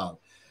as well,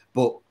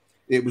 but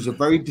it was a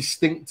very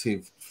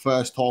distinctive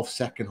first half,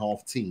 second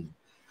half team.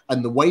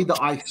 And the way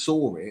that I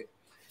saw it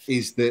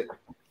is that,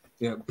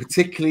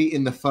 particularly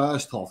in the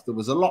first half, there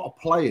was a lot of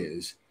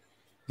players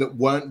that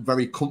weren't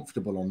very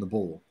comfortable on the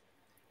ball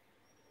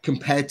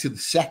compared to the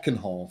second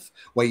half,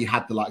 where you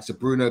had the likes of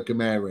Bruno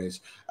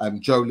Guimaraes,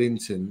 Joe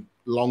Linton,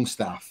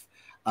 Longstaff,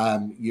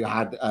 you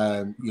had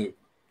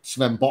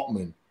Sven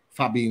Botman,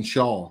 Fabian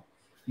Schär,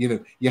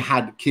 you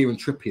had Kieran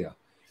Trippier.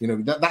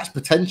 That's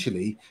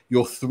potentially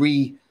your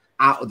 3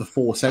 out of the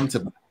 4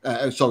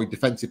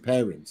 defensive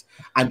pairings.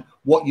 And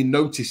what you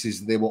notice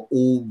is they were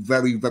all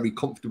very, very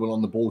comfortable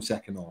on the ball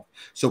second half.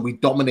 So we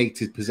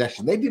dominated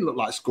possession. They didn't look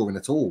like scoring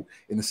at all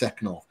in the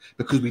second half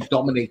because we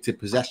dominated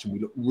possession. We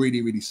looked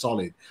really, really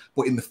solid.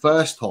 But in the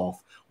first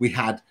half, we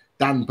had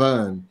Dan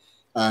Burn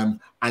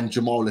and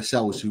Jamal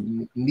Lascelles,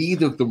 who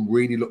neither of them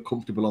really looked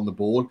comfortable on the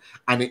ball,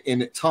 and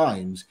at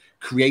times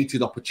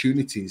created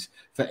opportunities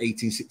for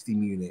 1860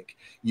 Munich.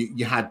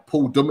 You had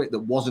Paul Dummett that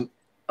wasn't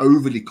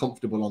overly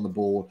comfortable on the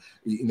ball.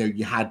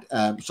 You had,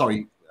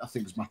 sorry, I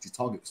think it was Matty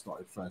Target that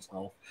started first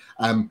half.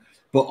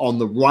 But on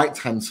the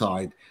right-hand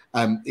side,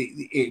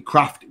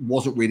 Kraft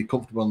wasn't really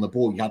comfortable on the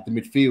ball. You had the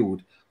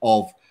midfield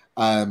of,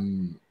 I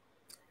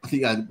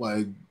think you had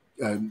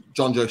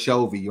John Joe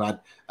Shelby, you had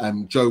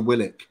Joe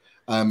Willock.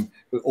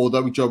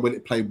 Although Joe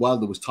Willock played well,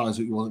 there was times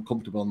that he wasn't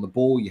comfortable on the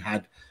ball. You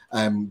had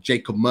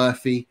Jacob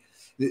Murphy.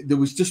 There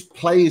was just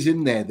players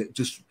in there that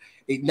just,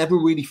 it never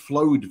really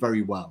flowed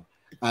very well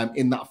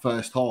in that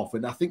first half.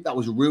 And I think that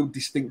was real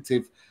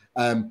distinctive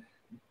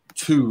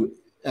to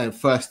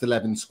first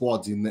 11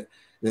 squads, in that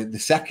the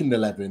second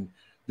 11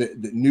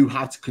 that knew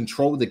how to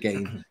control the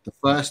game. The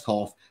first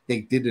half,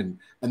 they didn't.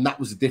 And that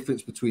was the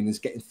difference between us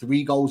getting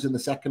 3 goals in the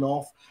second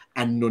half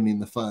and none in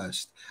the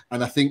first.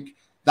 And I think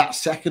that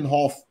second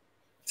half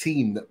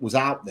team that was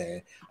out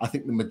there, I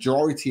think the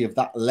majority of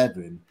that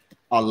 11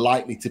 are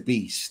likely to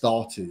be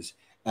starters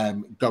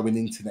going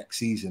into next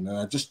season.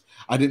 And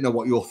I didn't know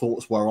what your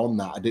thoughts were on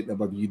that. I didn't know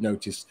whether you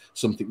noticed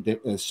something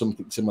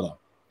similar.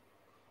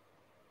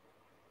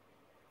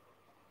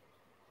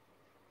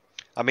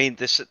 I mean,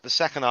 the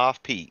second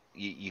half, Pete,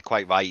 you're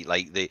quite right.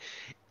 Like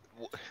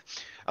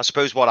I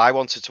suppose what I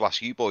wanted to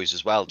ask you boys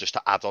as well, just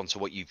to add on to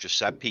what you've just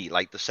said, Pete,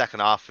 like the second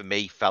half for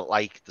me felt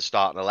like the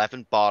starting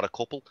 11, bar a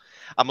couple.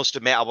 I must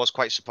admit, I was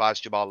quite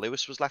surprised Jamal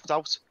Lewis was left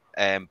out.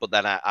 But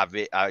then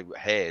I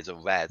heard or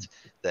read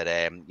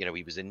that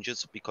he was injured,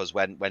 because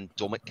when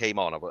Dummett came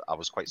on, I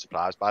was quite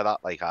surprised by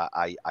that. Like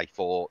I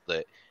thought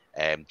that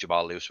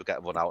Jamal Lewis would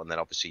get run out, and then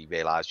obviously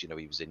realised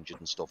he was injured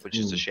and stuff, which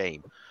is a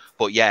shame.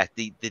 But yeah,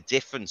 the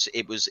difference,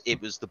 it was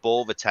the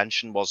ball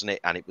retention, wasn't it?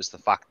 And it was the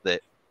fact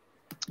that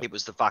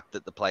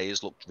the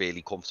players looked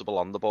really comfortable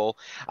on the ball.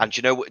 And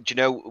do you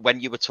know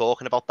when you were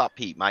talking about that,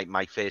 Pete,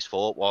 my first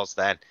thought was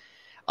then,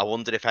 I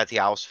wondered if Eddie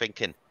Howe was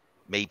thinking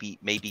maybe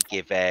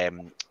give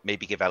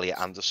Elliot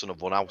Anderson a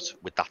run out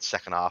with that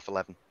second half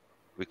 11.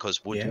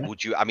 Because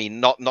would you? I mean,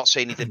 not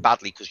saying he did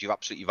badly, because you're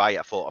absolutely right.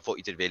 I thought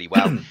he did really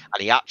well, and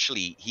he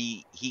actually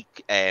he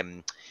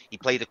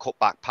played a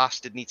cutback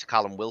pass, didn't he, to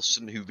Callum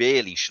Wilson, who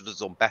really should have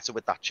done better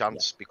with that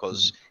chance,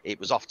 because it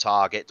was off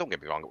target. Don't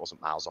get me wrong, it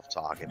wasn't miles off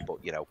target, but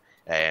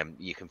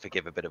you can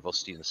forgive a bit of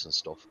rustiness and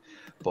stuff.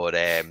 But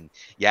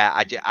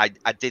I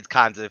did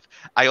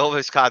I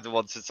almost kind of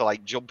wanted to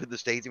like jump in the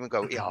stadium and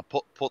go,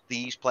 put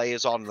these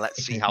players on,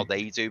 let's see how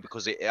they do,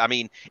 because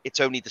it's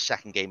only the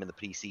second game in the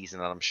preseason,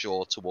 and I'm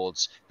sure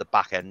towards the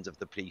back end of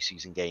the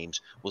preseason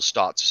games we'll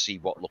start to see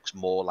what looks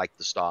more like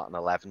the starting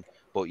 11.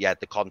 But yeah,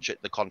 the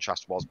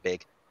contrast was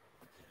big.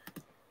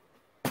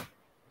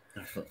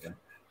 Definitely.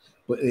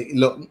 But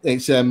look,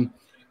 it's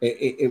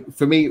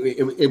for me,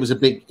 it was a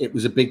big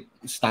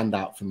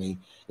standout for me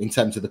in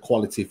terms of the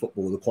quality of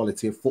football, the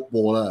quality of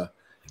footballer.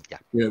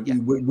 Yeah,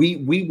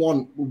 we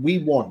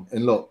want,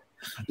 and look,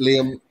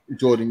 Liam,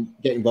 Jordan,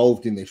 get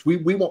involved in this. We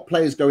want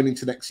players going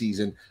into next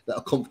season that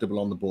are comfortable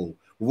on the ball.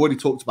 We've already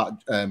talked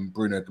about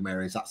Bruno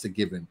Guimaraes. That's a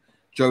given.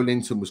 Joe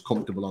Linton was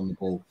comfortable on the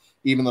ball.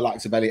 Even the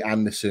likes of Elliot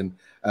Anderson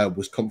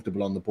was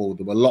comfortable on the ball.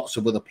 There were lots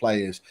of other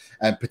players,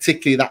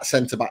 particularly that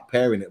centre-back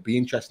pairing. It'd be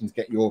interesting to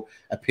get your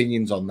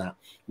opinions on that,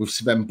 with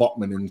Sven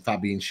Botman and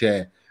Fabian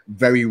Schär.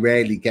 Very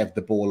rarely gave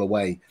the ball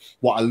away.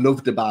 What I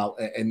loved about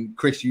it, and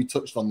Chris, you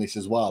touched on this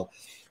as well,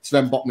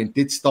 Sven Botman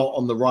did start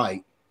on the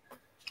right,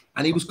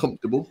 and he was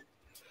comfortable.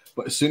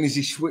 But as soon as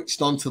he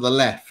switched on to the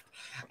left,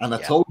 and I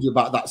told you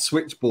about that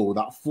switchboard,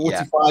 that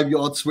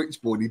 45-yard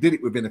switchboard. He did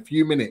it within a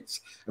few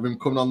minutes of him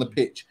coming on the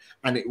pitch,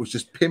 and it was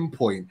just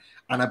pinpoint.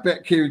 And I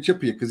bet Kieran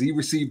Trippier, because he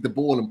received the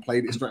ball and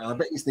played it straight, and I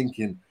bet he's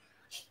thinking,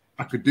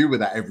 I could do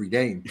with that every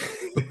game.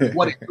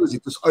 What it does,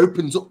 it just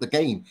opens up the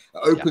game.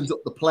 It opens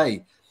up the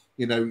play.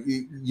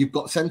 You've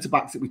got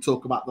centre-backs that we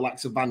talk about, the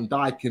likes of Van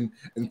Dijk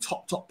and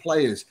top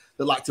players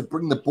that like to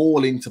bring the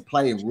ball into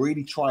play and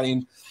really try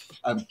and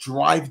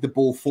drive the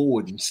ball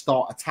forward and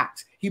start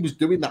attacks. He was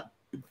doing that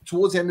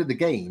towards the end of the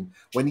game,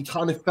 when he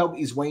kind of felt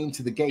his way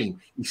into the game.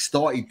 He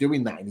started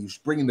doing that, and he was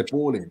bringing the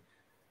ball in.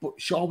 But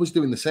Schär was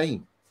doing the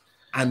same.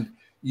 And,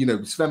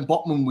 Sven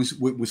Botman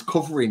was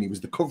covering. He was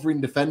the covering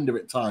defender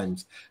at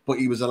times, but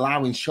he was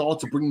allowing Schär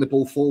to bring the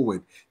ball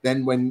forward.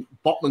 Then when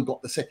Botman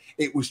got the set,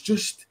 it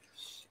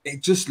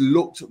just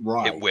looked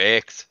right. It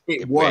worked.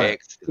 It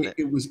worked.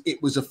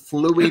 It was a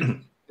fluid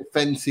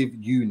defensive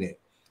unit.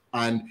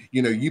 And,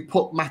 you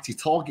put Matty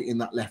Target in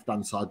that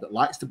left-hand side that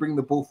likes to bring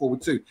the ball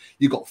forward too.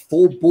 You've got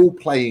 4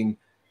 ball-playing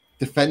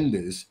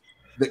defenders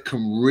that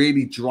can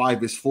really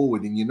drive us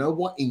forward. And you know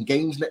what? In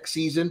games next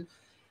season,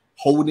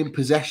 holding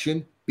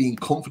possession, being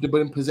comfortable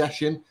in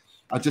possession,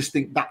 I just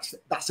think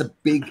that's a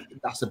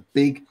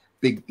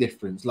big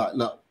difference. Like,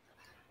 look,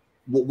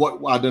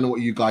 what I don't know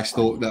what you guys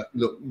thought.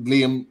 Look,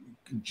 Liam,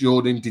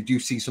 Jordan, did you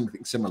see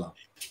something similar?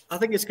 I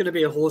think it's going to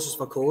be a horses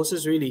for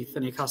courses, really,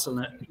 for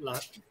Newcastle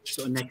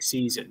sort of next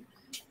season.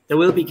 There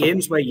will be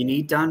games where you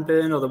need Dan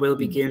Burn, or there will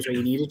be games where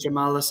you need a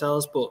Jamal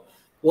Lascelles, but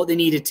what they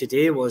needed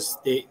today was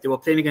they were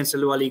playing against a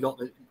lower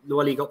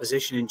league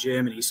opposition in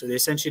Germany, so they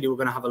essentially were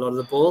going to have a lot of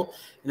the ball.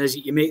 And as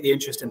you make the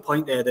interesting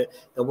point there, that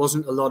there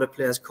wasn't a lot of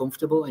players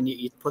comfortable, and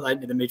you put that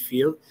into the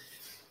midfield.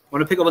 I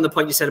want to pick up on the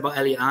point you said about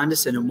Elliot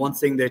Anderson, and one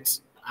thing that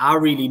I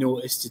really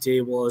noticed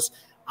today was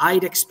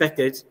I'd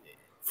expected,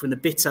 from the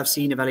bits I've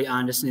seen of Elliot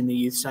Anderson in the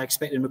youth, I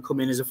expected him to come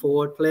in as a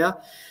forward player,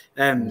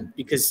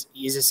 because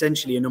he's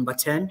essentially a number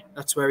 10.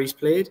 That's where he's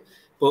played.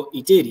 But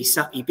he did.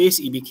 He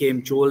basically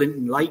became Joe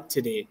Linton-like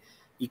today.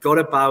 He got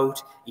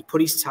about, he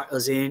put his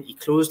tackles in, he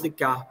closed the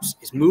gaps.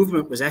 His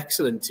movement was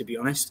excellent, to be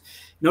honest.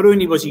 Not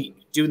only was he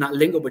doing that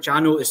link-up, which I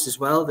noticed as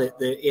well,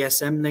 the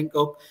ASM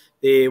link-up,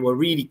 they were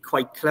really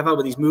quite clever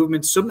with his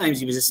movements. Sometimes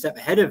he was a step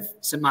ahead of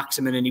St.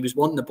 Maximin and he was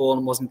wanting the ball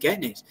and wasn't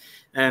getting it.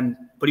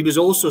 But he was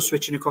also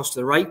switching across to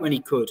the right when he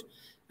could.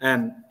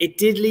 It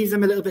did leave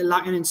them a little bit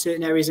lacking in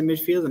certain areas of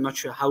midfield. I'm not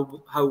sure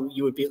how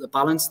you would be able to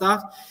balance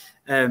that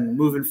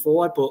moving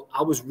forward, but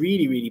I was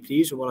really, really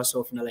pleased with what I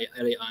saw from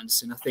Elliot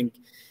Anderson. I think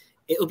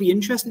it'll be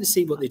interesting to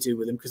see what they do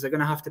with him, because they're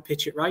going to have to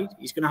pitch it right.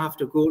 He's going to have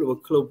to go to a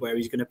club where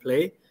he's going to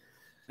play.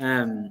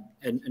 And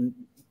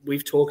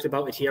we've talked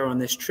about it here on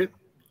this trip.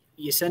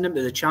 You send him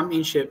to the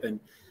Championship, and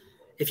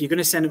if you're going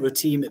to send him to a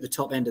team at the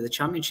top end of the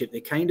Championship, they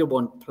kind of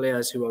want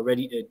players who are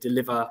ready to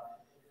deliver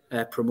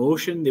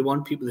promotion. They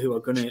want people who are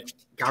going to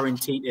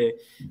guarantee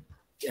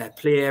to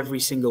play every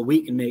single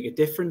week and make a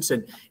difference.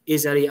 And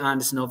is Elliot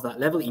Anderson of that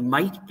level? He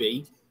might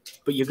be,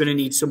 but you're going to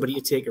need somebody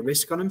to take a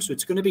risk on him. So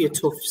it's going to be a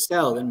tough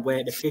sell, and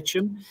where to pitch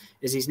him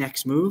is his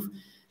next move.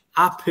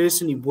 I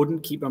personally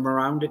wouldn't keep him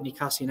around at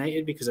Newcastle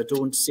United, because I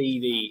don't see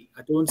the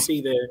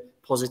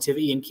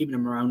positivity in keeping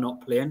him around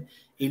not playing.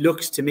 He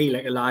looks to me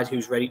like a lad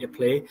who's ready to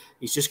play.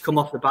 He's just come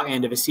off the back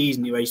end of a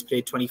season where he's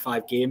played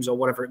 25 games or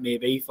whatever it may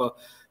be for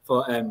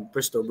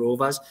Bristol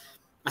Rovers.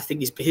 I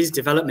think his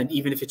development,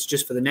 even if it's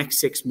just for the next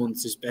 6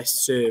 months, is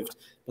best served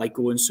by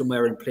going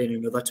somewhere and playing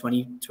another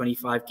 20,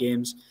 25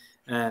 games.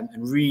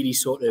 And really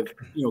sort of,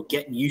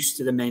 getting used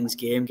to the men's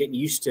game, getting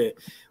used to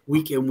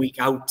week in, week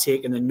out,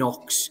 taking the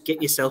knocks,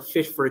 getting yourself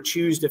fit for a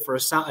Tuesday, for a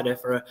Saturday,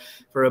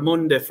 for a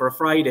Monday, for a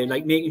Friday,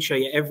 like making sure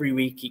every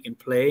week you can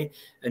play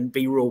and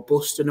be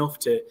robust enough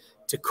to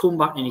come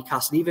back to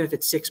Newcastle, even if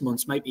it's 6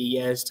 months, might be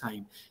a year's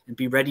time, and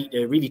be ready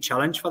to really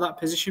challenge for that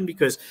position.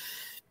 Because,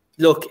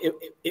 look,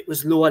 it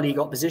was lower league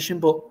opposition,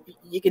 but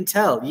you can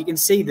tell, you can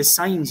see the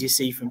signs you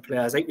see from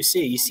players. Like we say,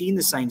 you've seen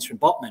the signs from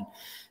Botman.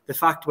 The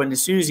fact when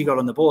as soon as he got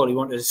on the ball, he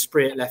wanted to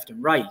spray it left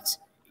and right.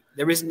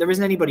 There isn't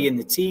anybody in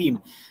the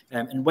team.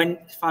 And when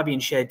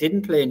Fabian Schär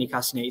didn't play in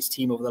Newcastle United's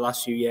team over the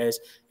last few years,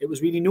 it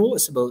was really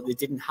noticeable that they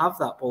didn't have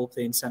that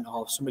ball-playing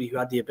centre-half, somebody who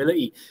had the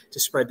ability to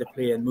spread the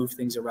play and move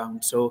things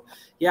around. So,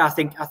 yeah, I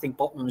think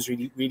Botman was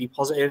really, really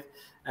positive.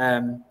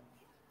 I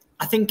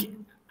think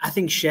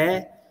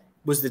Schär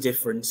was the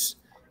difference.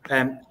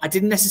 I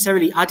didn't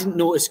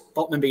notice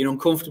Botman being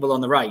uncomfortable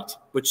on the right,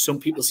 which some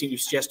people seem to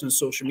suggest on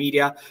social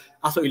media.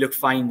 I thought he looked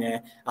fine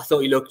there. I thought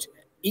he looked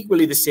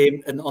equally the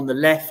same on the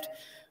left,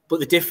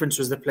 but the difference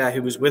was the player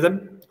who was with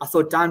him. I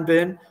thought Dan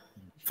Burn,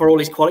 for all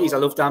his qualities, I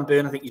love Dan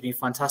Burn. I think he's been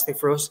fantastic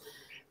for us.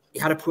 He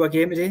had a poor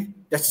game today.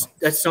 Let's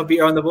not beat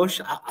around the bush.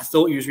 I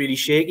thought he was really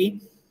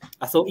shaky.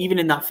 I thought even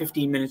in that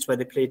 15 minutes where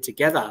they played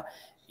together,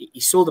 he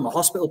sold them a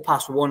hospital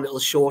pass with one little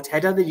short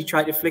header that he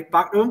tried to flick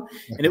back to him,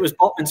 and it was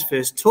Botman's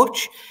first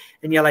touch.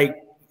 And you're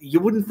like,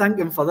 you wouldn't thank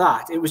him for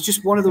that. It was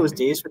just one of those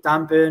days for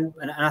Dan Burn,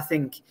 and I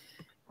think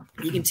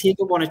you can take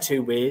it one or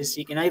two ways.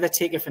 You can either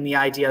take it from the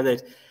idea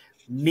that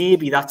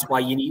maybe that's why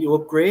you need to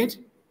upgrade,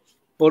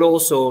 but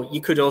also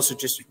you could also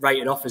just write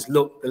it off as,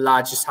 look, the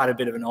lad just had a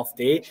bit of an off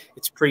day.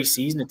 It's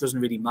pre-season. It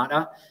doesn't really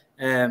matter.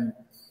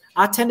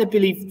 I tend to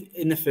believe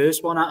in the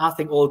first one. I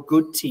think all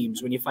good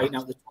teams, when you're fighting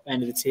out the top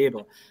end of the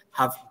table,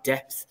 have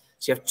depth.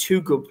 So you have two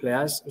good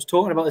players. I was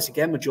talking about this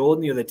again with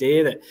Jordan the other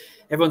day, that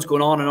everyone's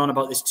going on and on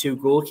about this two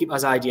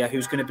goalkeepers idea,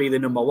 who's going to be the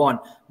number one.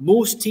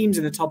 Most teams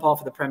in the top half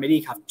of the Premier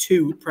League have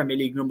two Premier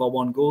League number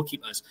one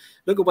goalkeepers.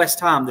 Look at West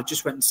Ham. They've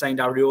just went and signed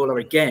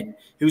Areola again,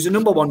 who's a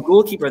number one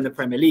goalkeeper in the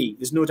Premier League.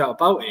 There's no doubt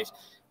about it.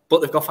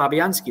 But they've got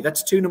Fabianski.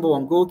 That's two number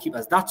one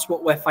goalkeepers. That's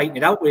what we're fighting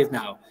it out with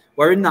now.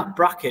 We're in that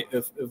bracket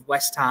of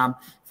West Ham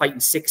fighting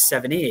 6,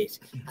 7, 8.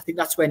 I think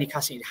that's where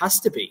Newcastle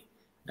has to be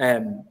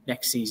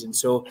next season.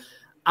 So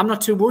I'm not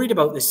too worried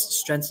about this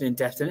strengthening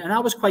depth. And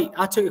I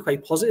took it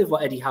quite positive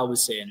what Eddie Howe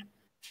was saying.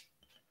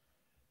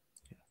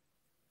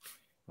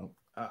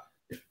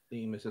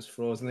 Liam is just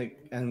frozen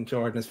and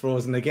Jordan is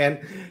frozen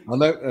again. I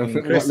know.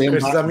 Chris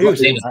is on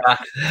mute.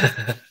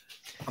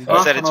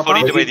 I said it's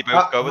funny the way they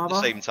both go at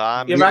the same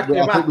time. You're back.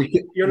 You're live.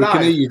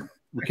 We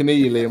can hear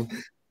you, Liam.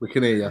 We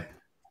can hear you.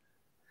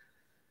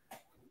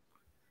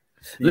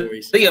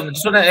 Liam, I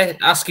just want to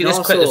ask you this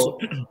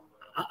question.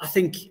 I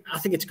think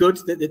it's good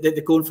that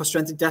they're going for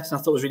strength and depth, and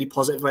I thought it was really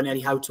positive when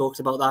Eddie Howe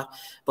talked about that,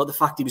 about the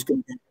fact he was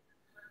going to.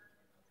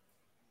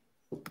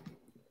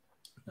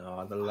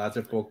 No, the lads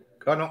are both.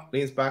 Oh no,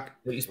 Liam's back.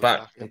 He's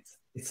back.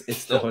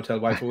 It's the hotel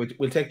Wi-Fi.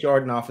 We'll take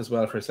Jordan off as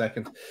well for a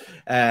second.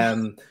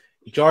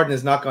 Jordan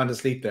has not gone to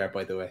sleep there,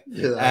 by the way.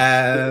 No,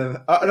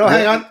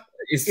 hang on.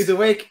 He's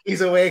awake. He's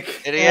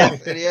awake. It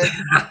is.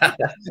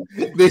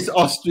 This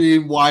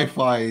Austrian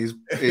Wi-Fi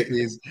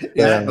is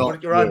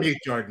not. You're on mute,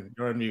 Jordan.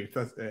 You're on mute.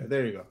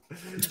 There you go.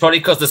 It's probably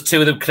because there's two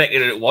of them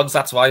connected at once.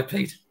 That's why,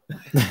 Pete.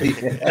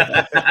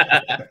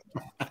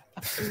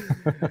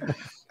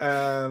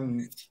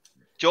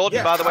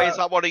 Jordan, by the way, is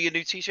that one of your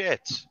new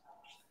t-shirts?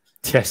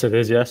 Yes, it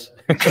is. Yes.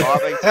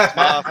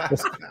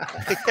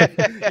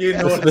 You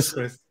know this,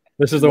 Chris.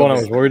 This is the one I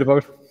was worried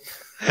about.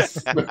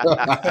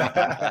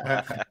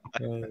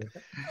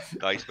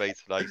 Nice, mate.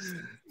 Nice.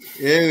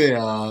 Here they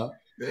are.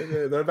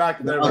 They're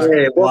back.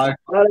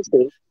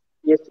 Honestly,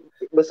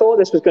 we thought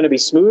this was going to be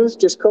smooth,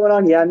 just coming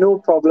on. Yeah, no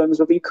problems.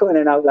 We'll be cutting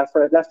it out left,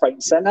 right,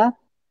 and centre.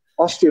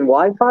 Austrian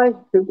Wi-Fi.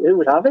 Who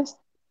would have it?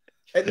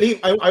 Liam,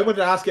 I wanted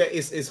to ask you: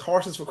 Is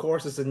Horses for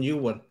Courses a new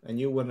one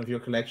of your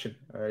collection,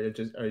 or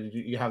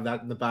you have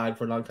that in the bag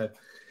for a long time?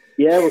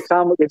 Yeah, we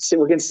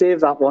can save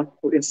that one.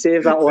 We can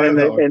save that one in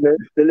the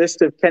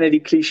list of Kennedy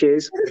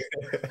cliches.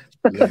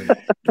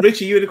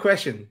 Richie, you had a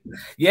question.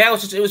 Yeah, it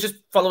was just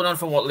following on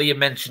from what Liam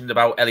mentioned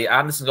about Elliot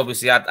Anderson.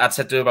 Obviously, I'd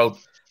said to him about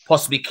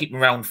possibly keeping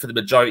around for the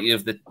majority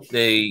of where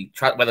the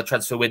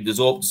transfer window's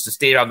open, just to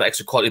stay around the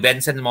extra quality,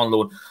 then send him on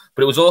loan.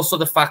 But it was also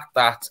the fact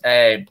that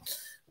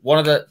one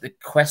of the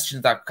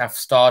questions that I've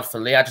starred for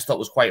Lee, I just thought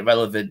was quite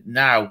relevant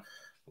now,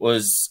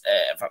 was,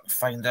 if I can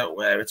find out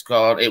where it's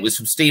gone, it was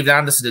from Stephen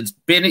Anderson. It's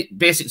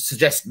basically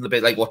suggesting a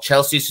bit like what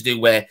Chelsea used to do,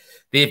 where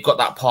they've got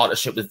that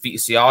partnership with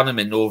VTC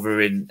Arnhem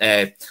over in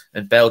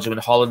Belgium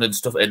and Holland and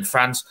stuff, in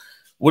France.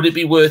 Would it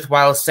be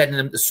worthwhile sending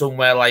them to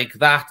somewhere like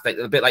that, like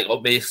a bit like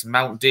what Mason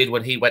Mount did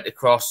when he went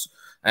across?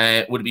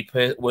 Would it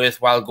be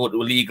worthwhile going to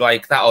a league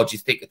like that, or do you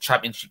think a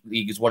Championship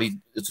League is what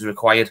is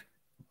required?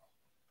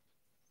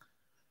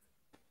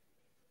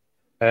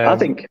 I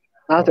think.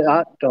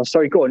 Oh,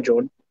 sorry, go on,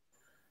 Jordan.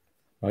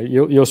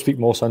 You'll speak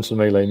more sense than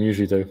me, Liam. You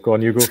usually do. Go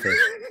on, you go first.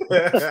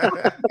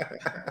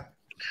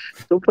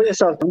 Don't put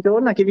yourself down,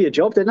 Jordan. I give you a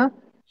job, didn't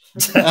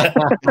I?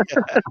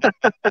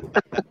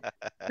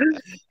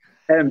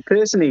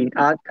 Personally,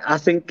 I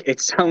think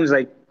it sounds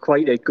like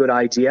quite a good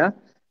idea.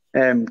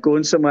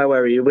 Going somewhere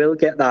where you will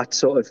get that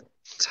sort of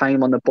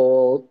time on the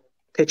ball,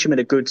 pitch him at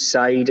a good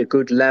side, a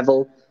good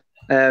level.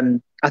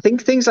 I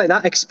think things like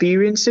that,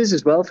 experiences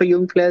as well for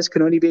young players,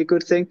 can only be a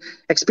good thing.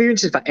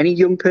 Experiences for any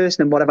young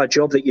person in whatever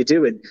job that you're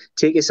doing.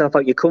 Take yourself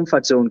out your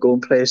comfort zone, go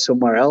and play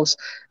somewhere else.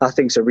 I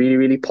think it's a really,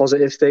 really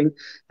positive thing.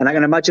 And I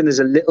can imagine there's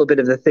a little bit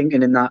of the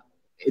thinking in that,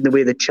 in the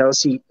way that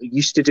Chelsea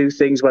used to do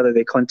things. Whether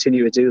they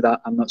continue to do that,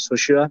 I'm not so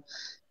sure.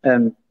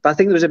 But I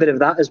think there was a bit of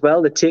that as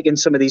well. They're taking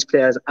some of these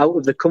players out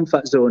of the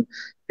comfort zone,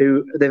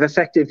 who they've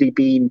effectively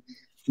been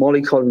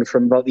mollycoddling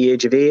from about the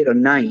age of 8 or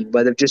 9,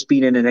 where they've just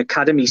been in an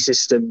academy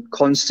system,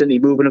 constantly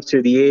moving up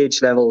through the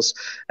age levels,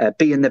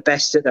 being the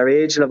best at their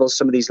age levels,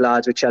 some of these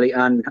lads, which Elliot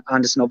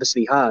Anderson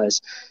obviously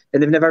has.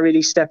 And they've never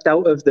really stepped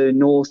out of the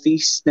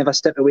northeast, never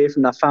stepped away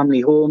from their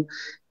family home.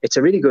 It's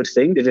a really good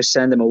thing to just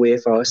send them away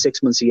for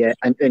 6 months a year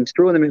and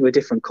throw them into a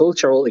different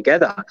culture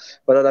altogether,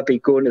 whether that be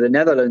going to the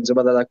Netherlands or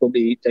whether that could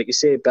be, like you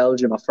say,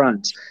 Belgium or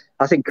France.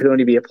 I think could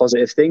only be a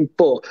positive thing.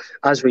 But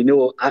as we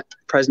know, at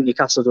present,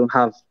 Newcastle don't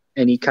have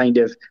any kind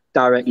of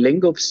direct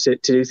link-ups to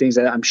do things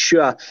like that. I'm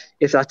sure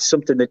if that's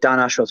something that Dan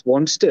Ashworth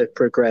wants to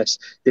progress,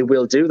 they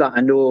will do that.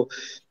 I know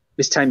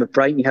this time at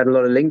Brighton, he had a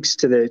lot of links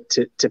to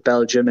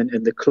Belgium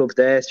and the club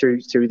there through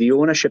the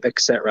ownership,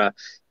 etc.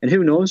 And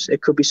who knows,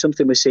 it could be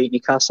something we see at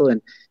Newcastle.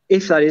 And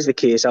if that is the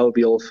case, I would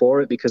be all for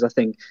it, because I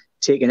think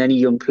taking any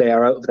young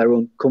player out of their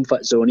own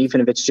comfort zone,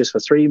 even if it's just for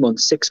 3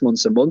 months, 6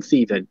 months, a month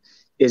even,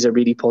 is a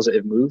really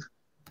positive move.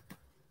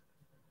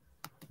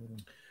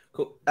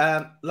 Cool.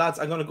 Lads,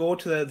 I'm going to go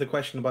to the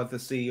question about the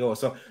CEO.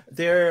 So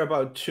there,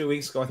 about 2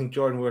 weeks ago, I think,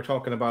 Jordan, we were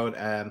talking about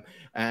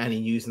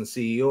any news in the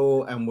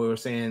CEO, and we were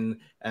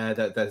saying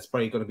that it's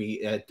probably going to be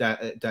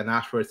Dan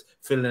Ashworth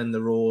filling in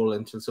the role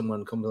until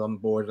someone comes on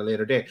board at a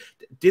later date.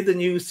 Did the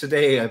news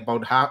today,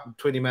 about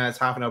 20 minutes,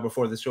 half an hour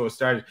before the show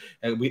started,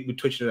 we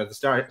touched it at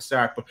the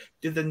start, but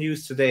did the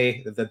news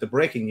today, the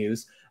breaking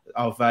news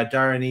of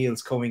Darren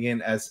Eales coming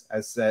in as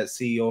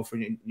CEO for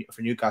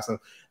Newcastle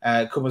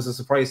come as a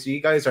surprise to you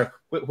guys, or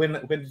when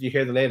did you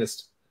hear the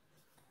latest?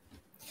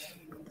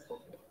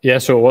 Yeah,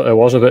 so it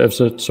was a bit of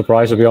a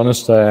surprise, to be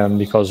honest,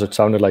 because it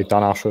sounded like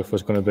Dan Ashworth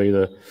was going to be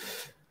the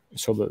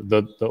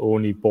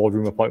only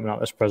boardroom appointment at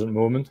this present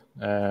moment.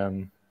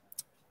 We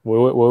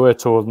were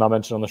told, and I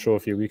mentioned on the show a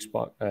few weeks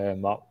back,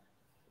 that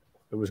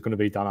it was going to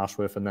be Dan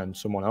Ashworth and then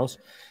someone else,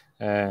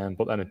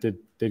 but then it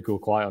did go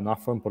quiet on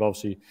that front. But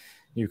obviously,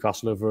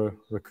 Newcastle have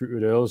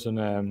recruited Earls,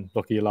 and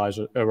lucky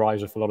Elijah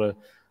for a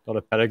lot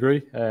of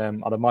pedigree.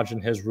 I'd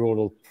imagine his role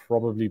will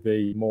probably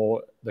be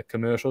more the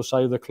commercial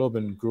side of the club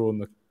and growing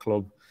the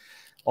club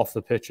off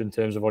the pitch in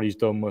terms of what he's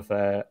done with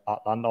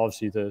Atlanta,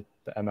 obviously the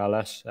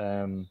MLS,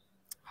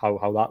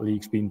 how that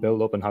league's been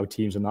built up and how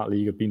teams in that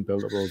league have been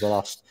built up over the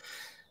last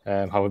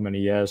however many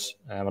years.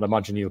 I'd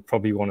imagine he'll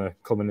probably want to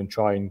come in and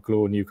try and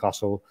grow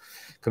Newcastle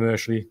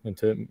commercially,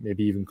 and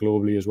maybe even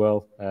globally as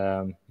well,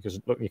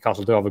 because look,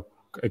 Newcastle do have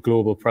a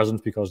global presence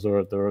because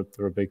they're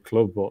a big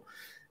club, but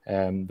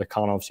There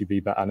can obviously be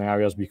better in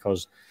areas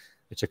because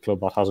it's a club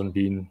that hasn't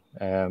been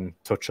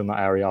touching that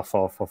area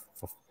for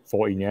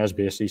 14 years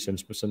basically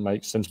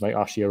since Mike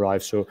Ashley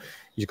arrived. So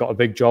he's got a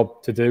big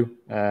job to do.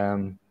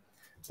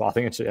 But I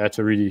think it's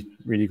a really,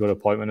 really good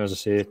appointment, as I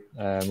say.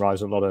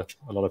 Rise a lot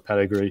of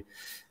pedigree.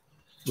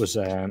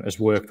 Has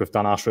worked with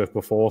Dan Ashworth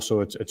before,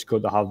 so it's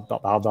good to have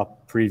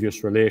that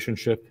previous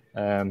relationship.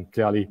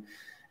 Clearly,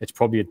 it's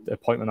probably an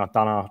appointment that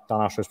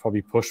Dan Ashworth's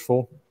probably pushed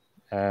for.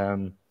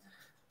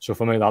 So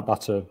for me,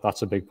 that's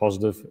a big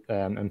positive.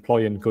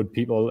 Employing good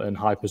people in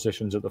high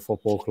positions at the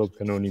football club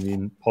can only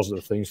mean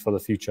positive things for the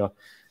future.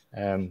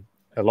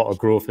 A lot of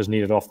growth is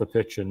needed off the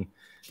pitch, and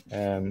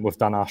with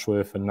Dan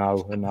Ashworth and now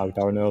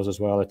Darren Earls as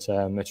well,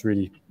 it's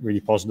really, really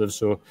positive.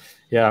 So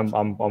yeah,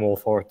 I'm all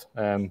for it.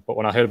 But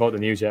when I heard about the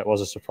news, it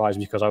was a surprise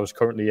because I was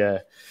currently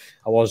I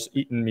was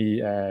eating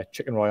me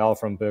chicken royale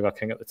from Burger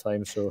King at the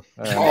time. So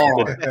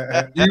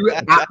you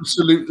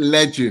absolute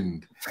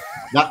legend.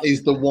 That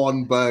is the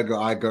one burger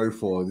I go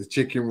for, the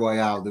chicken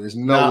royale. There is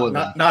no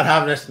other. Not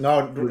having this.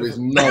 No, there is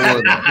no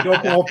other.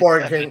 Don't promote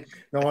Burger King.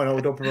 No,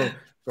 don't promote.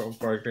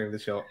 Burger King the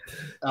show.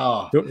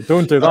 Oh.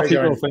 Don't do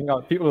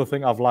that. People will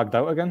think I've lagged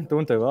out again.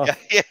 Don't do that.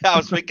 Yeah, I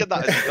was thinking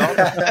that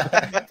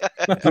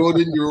as well.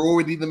 Jordan, you're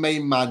already the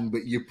main man,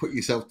 but you put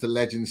yourself to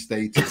legend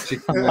status.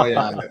 Chicken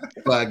Royale,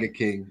 Burger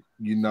King.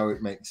 You know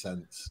it makes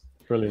sense.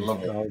 Brilliant.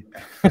 Love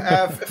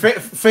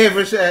it.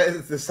 Favorite.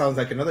 This sounds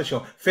like another show.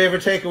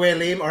 Favorite takeaway,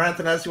 Liam or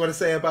anything else you want to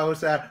say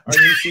about our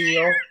new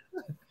CEO?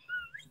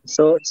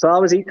 So I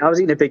was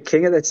eating a Big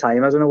King at the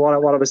time. I don't know what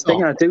I was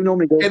thinking. I do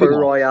normally go for a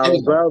Royale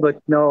as well,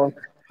 but no.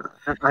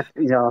 I've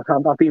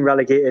been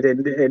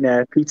relegated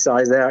in pizza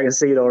eyes there. I can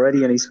see it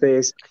already in his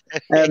face.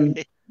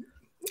 What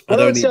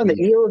I would say on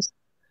the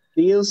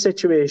Eels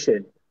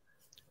situation,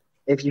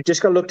 if you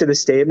just got looked at the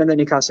statement that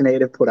Newcastle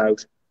United have put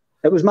out,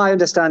 it was my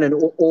understanding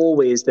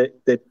always that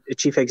a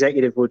chief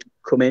executive would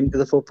come into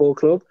the football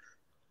club,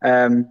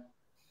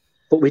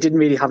 but we didn't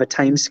really have a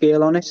time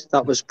scale on it.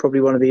 That was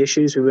probably one of the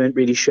issues. We weren't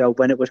really sure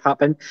when it would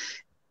happen.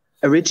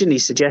 Originally,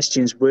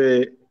 suggestions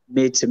were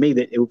made to me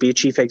that it would be a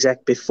chief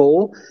exec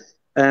before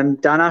Dan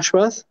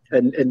Ashworth,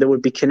 and they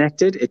would be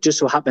connected. It just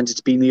so happens it's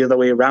been the other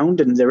way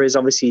around, and there is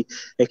obviously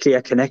a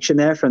clear connection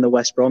there from the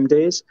West Brom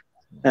days.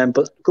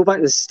 But go back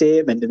to the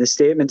statement, and the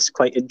statement's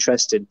quite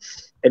interesting,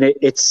 and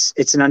it's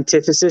an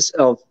antithesis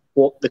of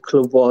what the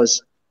club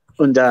was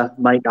under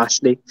Mike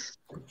Ashley.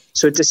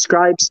 So it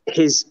describes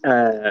his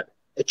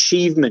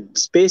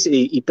achievements.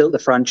 Basically, he built the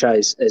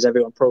franchise, as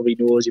everyone probably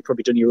knows. You've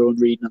probably done your own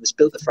reading on this.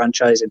 Built the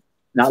franchise in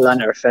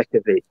Atlanta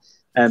effectively,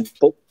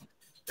 but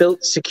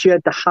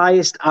secured the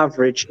highest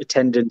average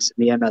attendance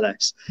in the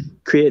MLS,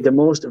 created the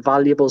most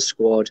valuable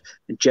squad,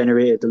 and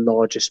generated the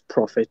largest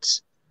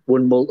profits,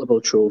 won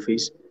multiple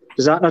trophies.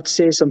 Does that not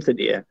say something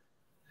to you?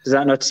 Does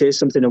that not say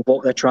something of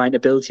what they're trying to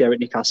build here at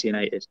Newcastle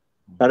United?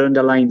 That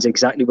underlines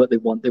exactly what they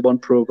want. They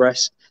want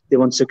progress. They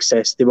want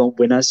success. They want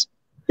winners.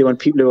 They want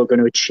people who are going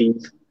to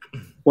achieve.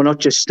 We're not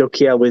just stuck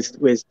here with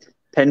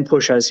pen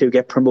pushers who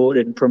get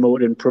promoted and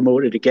promoted and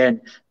promoted again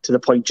to the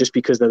point just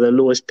because they're the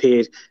lowest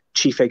paid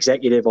chief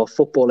executive or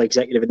football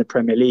executive in the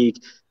Premier League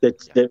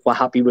that we're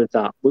happy with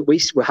that.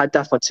 We had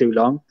that for too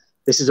long.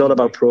 This is all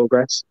about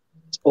progress.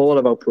 It's all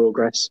about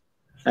progress.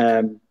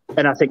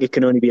 And I think it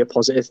can only be a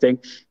positive thing.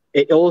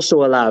 It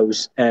also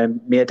allows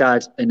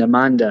Mirdad and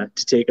Amanda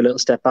to take a little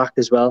step back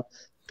as well,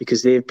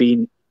 because they've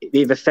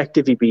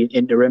effectively been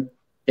interim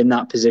in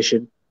that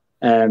position.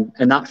 And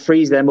that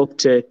frees them up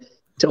to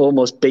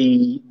almost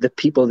be the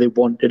people they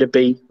wanted to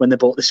be when they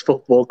bought this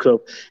football club,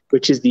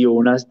 which is the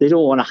owners. They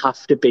don't want to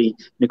have to be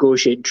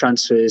negotiating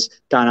transfers.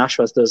 Dan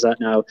Ashworth does that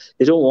now.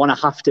 They don't want to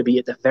have to be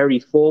at the very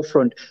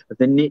forefront of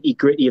the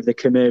nitty-gritty of the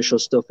commercial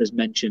stuff as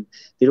mentioned.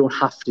 They don't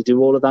have to do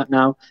all of that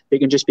now. They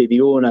can just be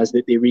the owners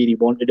that they really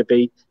wanted to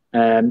be,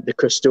 the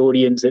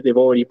custodians that they've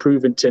already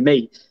proven to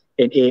me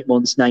in 8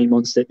 months, 9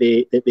 months that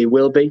they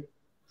will be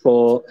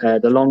for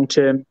the long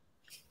term.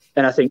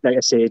 And I think, like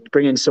I said,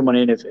 bringing someone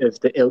in of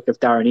the ilk of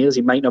Darren Eales,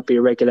 he might not be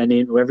a regular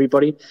name to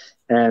everybody.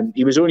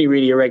 He was only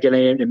really a regular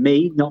name to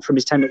me, not from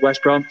his time at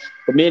West Brom,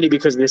 but mainly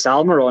because of this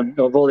Almiron,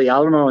 of all the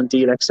Almiron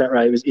deal,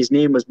 etc. His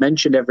name was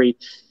mentioned every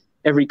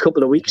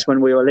couple of weeks when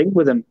we were linked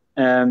with him.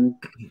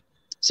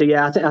 So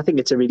yeah, I think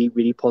it's a really,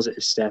 really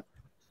positive step,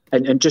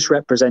 and just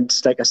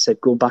represents, like I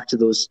said, going back to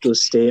those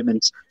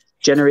statements,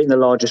 generating the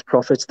largest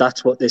profits.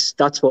 That's what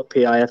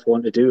PIF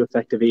want to do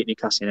effectively at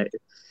Newcastle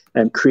United.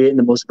 Creating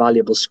the most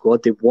valuable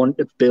squad. They want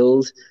to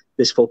build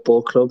this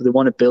football club. They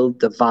want to build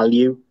the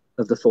value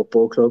of the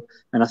football club.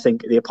 And I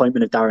think the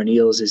appointment of Darren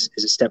Eales is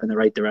a step in the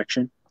right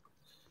direction.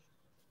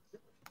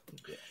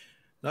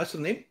 Nice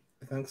one, Liam.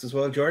 Thanks as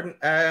well,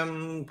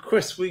 Jordan.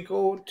 Chris, we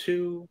go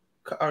to,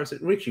 or is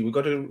it Richie? We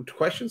go to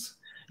questions?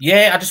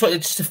 Yeah, I just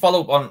wanted to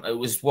follow up on it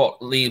was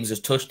what Liam's has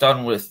touched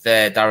on with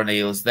Darren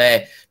Eales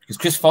there, because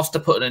Chris Foster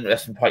put an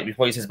interesting point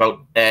before. He says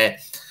about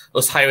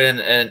us hiring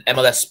an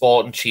MLS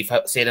sporting chief,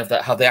 saying of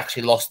that how they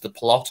actually lost the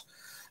plot.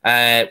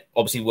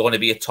 Obviously, we want to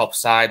be a top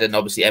side, and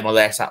obviously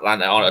MLS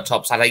Atlanta on a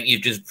top side. I think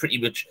you've just pretty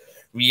much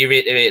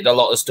reiterated a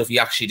lot of stuff he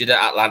actually did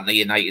at Atlanta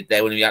United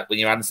there when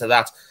you answer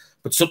that.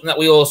 But something that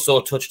we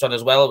also touched on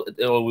as well,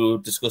 we were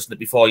discussing it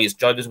before you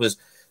joined us, was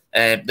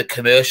the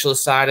commercial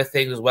side of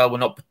things as well. We're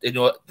not,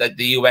 the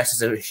US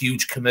is a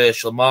huge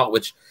commercial market,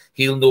 which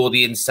he'll know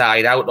the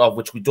inside out of,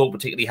 which we don't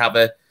particularly have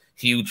a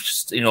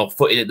huge,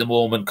 footing at the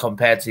moment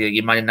compared to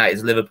your Man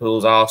United's,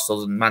 Liverpool's,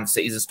 Arsenal's, and Man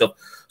City's and stuff.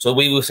 So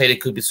we will say there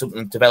could be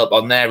something developed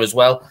on there as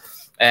well.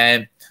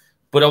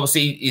 But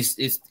obviously,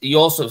 he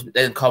also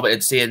then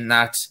commented saying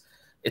that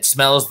it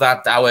smells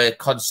that our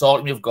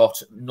consortium have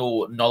got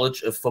no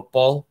knowledge of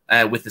football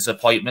with this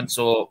appointment.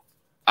 So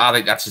I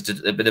think that's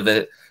just a bit of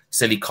a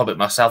silly comment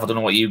myself. I don't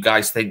know what you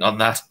guys think on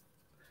that.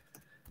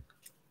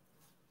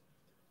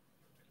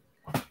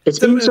 It's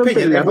been something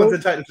opinion. leveled.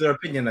 Everyone's entitled to their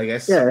opinion, I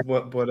guess. Yeah,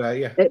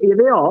 yeah.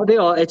 They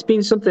are. It's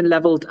been something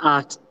leveled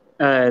at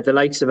the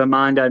likes of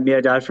Amanda and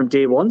Mirdad from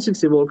day one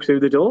since they walked through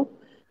the door.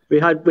 We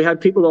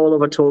had people all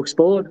over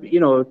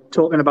TalkSport,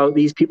 talking about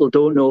these people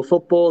don't know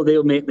football,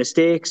 they'll make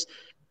mistakes.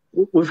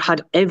 We've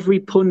had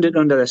every pundit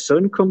under the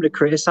sun come to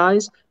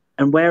criticise,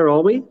 and where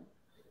are we?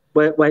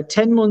 We're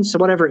 10 months or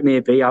whatever it may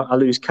be, I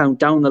lose count,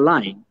 down the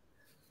line.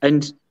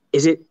 And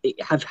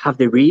have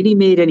they really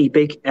made any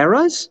big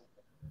errors?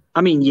 I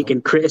mean, you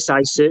can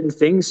criticise certain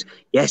things.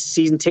 Yes,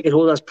 season ticket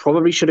holders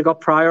probably should have got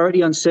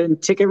priority on certain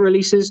ticket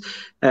releases.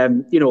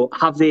 Have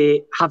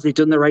they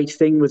done the right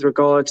thing with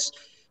regards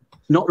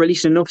not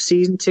releasing enough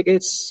season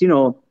tickets?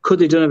 Could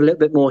they have done a little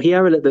bit more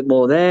here, a little bit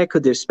more there?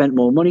 Could they have spent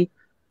more money?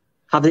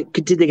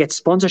 Did they get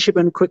sponsorship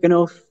in quick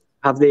enough?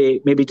 Have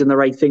they maybe done the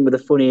right thing with the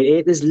Fun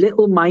 88? There's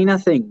little minor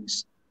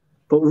things,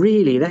 but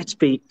really, let's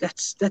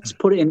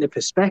put it into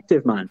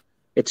perspective, man.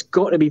 It's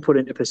got to be put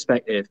into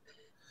perspective.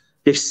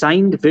 They've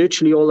signed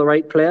virtually all the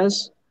right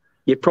players.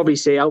 You'd probably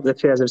say out of the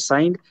players have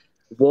signed,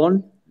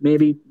 one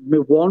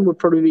would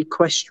probably be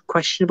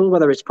questionable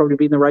whether it's probably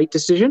been the right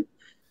decision,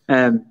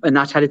 and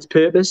that had its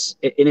purpose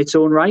in its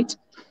own right.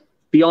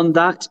 Beyond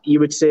that, you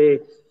would say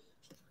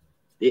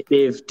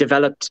they've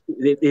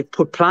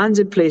put plans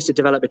in place to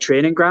develop a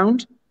training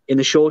ground in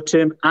the short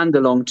term and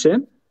the long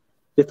term.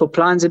 They've put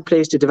plans in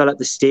place to develop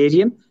the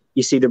stadium.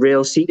 You see, the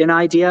rail seating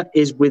idea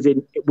is with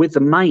the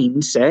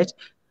mindset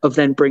of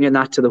then bringing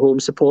that to the home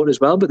support as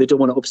well, but they don't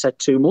want to upset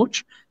too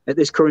much at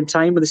this current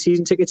time with the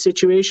season ticket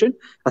situation.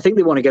 I think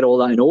they want to get all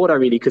that in order,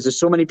 really, because there's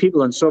so many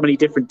people on so many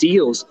different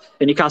deals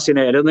in Newcastle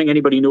United. I don't think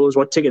anybody knows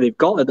what ticket they've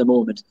got at the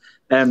moment.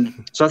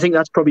 So I think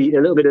that's probably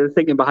a little bit of the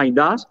thinking behind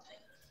that.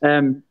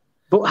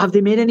 But have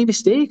they made any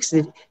mistakes?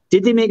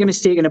 Did they make a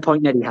mistake in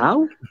appointing Eddie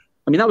Howe?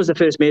 I mean, that was the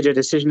first major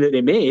decision that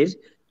they made,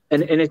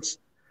 and it's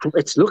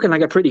looking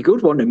like a pretty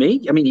good one to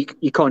me. I mean,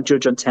 you can't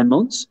judge on 10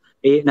 months,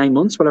 8, 9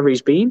 months, whatever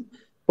he's been.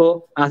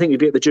 But I think we'll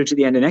be able to judge at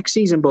the end of next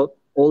season. But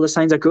all the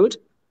signs are good.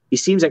 He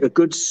seems like a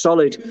good,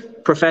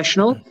 solid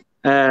professional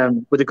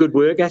with a good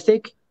work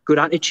ethic, good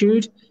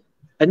attitude.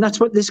 And that's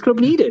what this club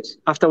needed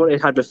after what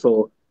it had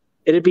before.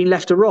 It had been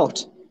left to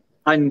rot.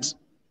 And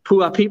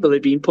poor people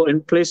had been put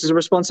in places of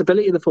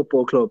responsibility in the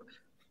football club.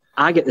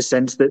 I get the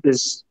sense that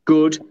there's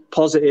good,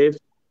 positive,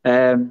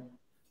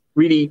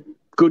 really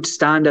good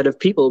standard of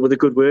people with a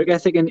good work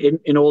ethic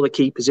in all the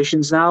key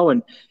positions now.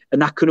 And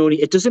that can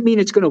only, it doesn't mean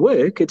it's going to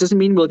work. It doesn't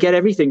mean we'll get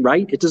everything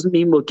right. It doesn't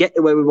mean we'll get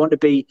to where we want to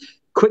be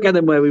quicker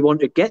than where we want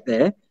to get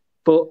there.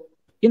 But,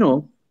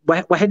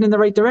 we're heading in the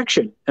right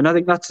direction. And I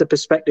think that's the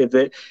perspective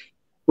that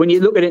when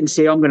you look at it and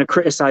say, I'm going to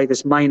criticise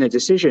this minor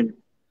decision,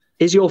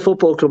 is your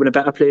football club in a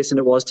better place than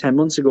it was 10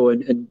 months ago?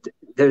 And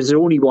there's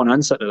only one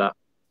answer to that.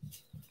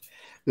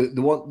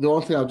 The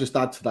one thing I'll just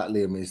add to that,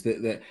 Liam, is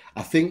that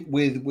I think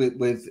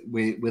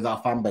with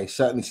our fan base,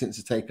 certainly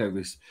since the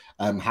takeovers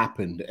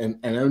happened, and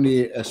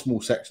only a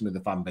small section of the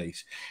fan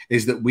base,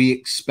 is that we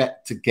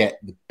expect to get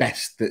the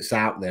best that's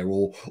out there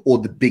or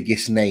the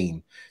biggest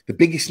name. The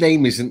biggest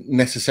name isn't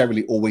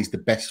necessarily always the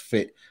best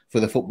fit for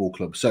the football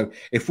club. So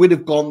if we'd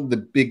have gone the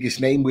biggest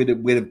name, we'd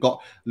have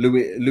got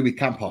Louis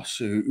Campos,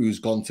 who's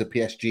gone to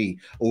PSG,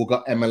 or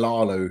got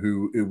Emelalo,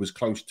 who was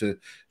close to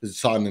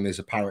signing as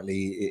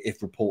apparently,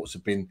 if reports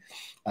have been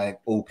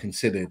all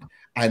considered.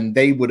 And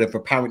they would have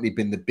apparently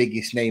been the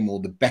biggest name or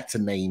the better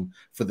name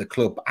for the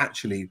club. But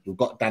actually, we've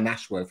got Dan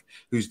Ashworth,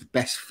 who's the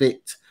best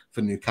fit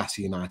for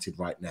Newcastle United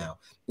right now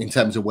in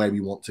terms of where we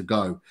want to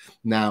go.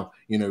 Now,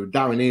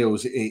 Darren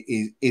Eales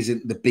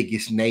isn't the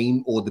biggest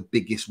name or the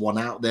biggest one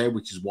out there,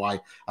 which is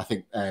why I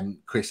think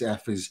Chris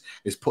F has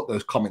put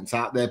those comments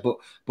out there.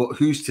 But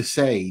who's to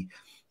say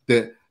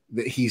that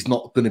he's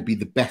not going to be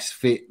the best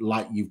fit,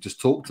 like you've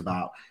just talked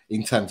about,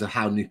 in terms of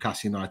how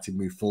Newcastle United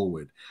move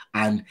forward?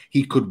 And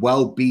he could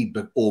well be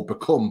or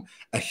become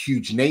a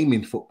huge name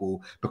in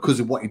football because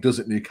of what he does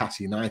at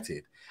Newcastle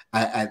United.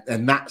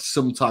 And that's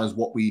sometimes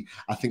what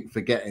I think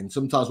forgetting.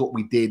 Sometimes what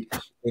we did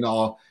in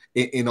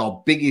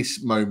our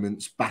biggest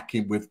moments back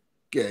in with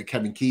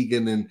Kevin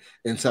Keegan and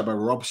Sebo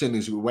Robson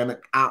is we went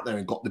out there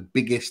and got the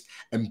biggest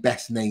and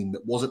best name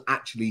that wasn't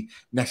actually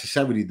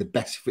necessarily the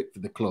best fit for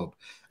the club.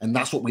 And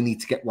that's what we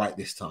need to get right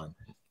this time.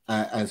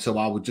 And so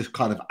I would just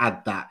kind of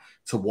add that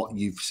to what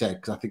you've said,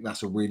 because I think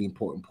that's a really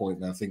important point.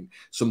 And I think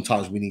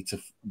sometimes we need to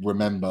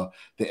remember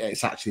that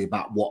it's actually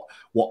about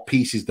what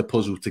pieces the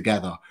puzzle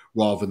together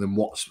rather than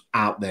what's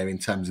out there in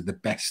terms of the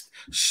best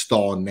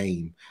star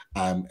name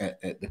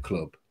at the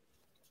club.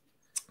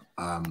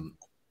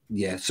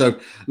 Yeah. So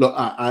look,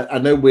 I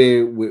know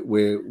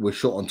we're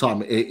short on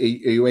time. Are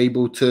you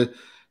able to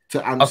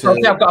answer?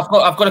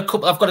 I've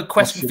got a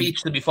question for each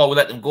of them before we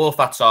let them go, if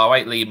that's all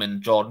right, Liam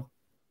and John.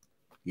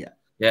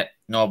 Yeah,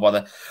 no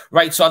bother.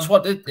 Right, so I just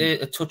wanted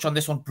to touch on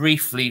this one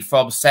briefly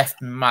from Seth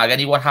and Mag.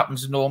 Anyone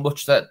happens to know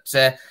much that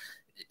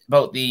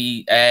about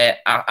the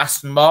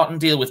Aston Martin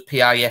deal with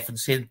PIF, and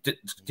say, do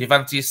you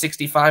fancy a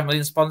 65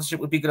 million sponsorship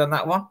would be good on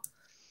that one?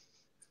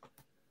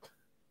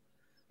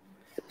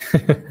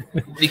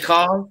 The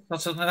car or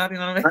something like that, you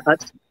know what I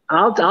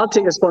mean? I'll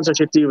take a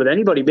sponsorship deal with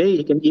anybody. Me,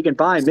 you can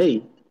buy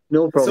me,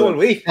 no problem. So will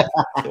we.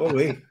 So will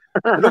we.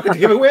 We're looking to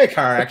give away a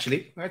car,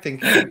 actually. I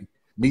think.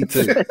 Me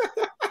too.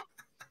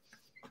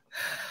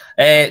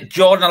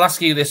 Jordan, I'll ask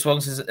you this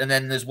one, and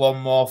then there's one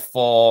more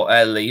for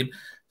Liam.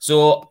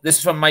 So this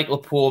is from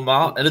Michael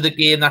Pomar. Another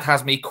game that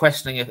has me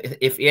questioning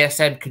if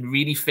ASM can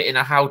really fit in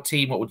a Howe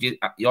team. What would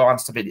your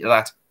answer be to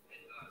that?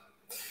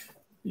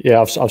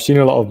 Yeah, I've seen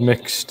a lot of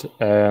mixed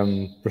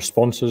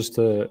responses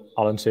to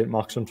Alan St.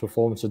 Maxim's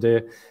performance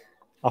today.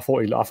 I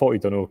thought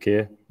he'd done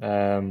okay.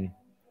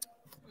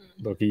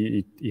 Look,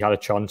 he had a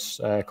chance,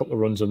 a couple of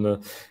runs in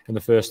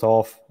the first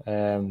half.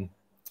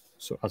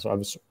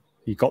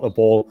 He got the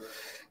ball.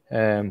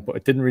 But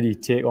it didn't really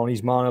take on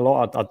his man a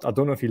lot. I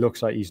don't know if he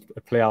looks like he's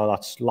a player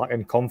that's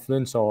lacking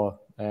confidence or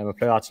a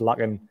player that's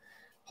lacking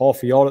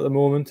half a yard at the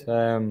moment.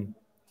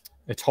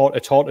 It's hard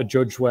to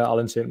judge where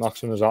Alan St.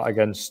 Maxim is at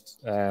against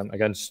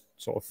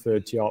sort of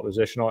third-tier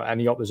opposition or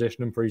any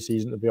opposition in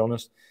pre-season, to be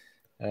honest.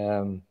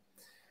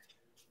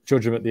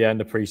 Judge him at the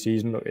end of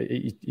pre-season.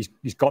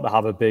 He's got to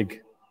have a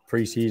big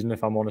pre-season,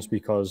 if I'm honest,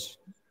 because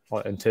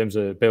in terms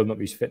of building up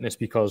his fitness,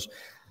 because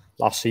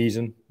last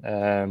season,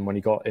 when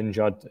he got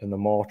injured in the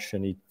March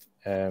and he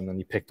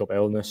picked up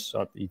illness,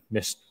 he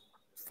missed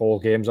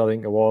 4 games, I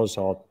think it was,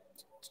 or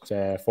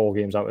 4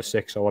 games out of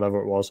 6 or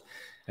whatever it was,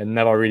 and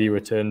never really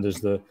returned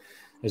as the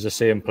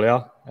same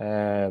player.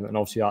 And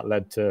obviously that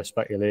led to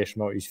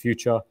speculation about his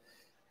future.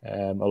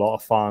 A lot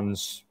of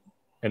fans,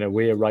 in a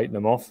way, are writing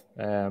him off,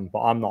 but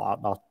I'm not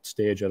at that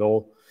stage at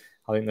all.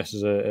 I think this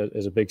is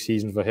a big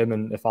season for him,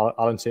 and if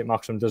Alan St.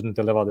 Maxim doesn't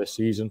deliver this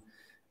season,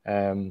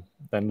 then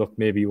look,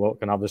 maybe we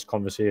can have this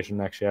conversation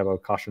next year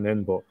about cashing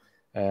in. But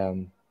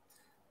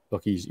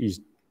look,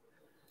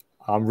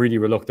 I'm really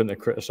reluctant to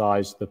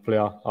criticise the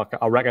player.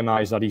 I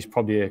recognise that he's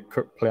probably a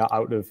player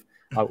out of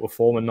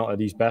form and not at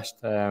his best.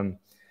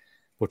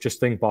 But just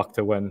think back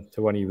to when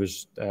he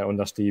was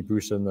under Steve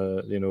Bruce,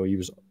 and he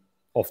was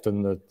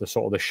often the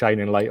sort of the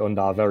shining light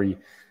under a very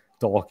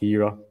dark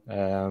era.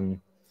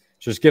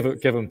 Just give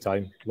him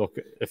time. Look,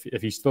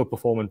 if he's still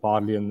performing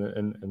badly in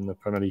the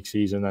Premier League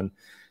season, then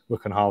we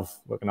can have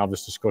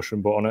this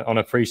discussion. But on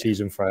a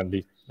pre-season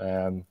friendly,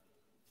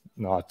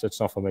 no, it's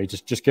not for me.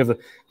 Just give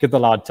the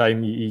lad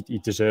time.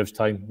 He deserves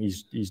time.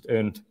 He's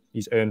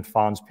earned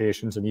fans'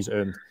 patience, and he's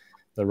earned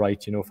the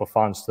right, for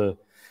fans to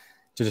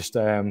just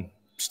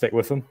stick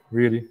with him,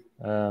 really.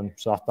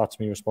 So that's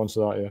my response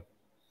to that.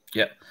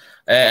 Yeah.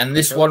 And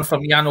this one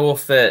from Yano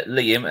for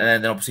Liam,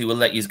 and then obviously we'll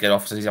let you get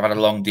off because he's had a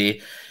long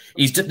day.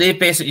 He's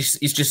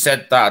just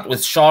said that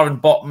with Shaw and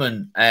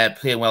Botman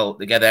playing well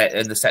together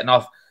in the second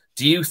half,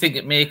 do you think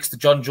it makes the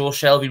John Joe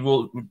Shelby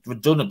role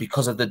redundant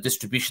because of the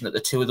distribution that the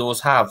two of those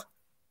have?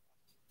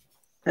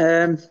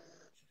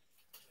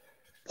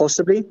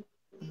 Possibly.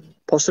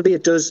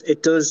 It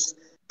does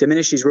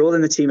diminish his role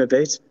in the team a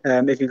bit.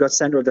 If you've got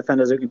centre of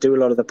defenders who can do a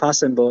lot of the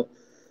passing, but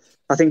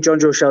I think John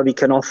Joe Shelby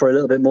can offer a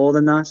little bit more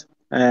than that.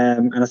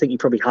 And I think he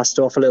probably has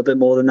to offer a little bit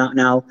more than that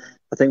now.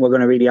 I think we're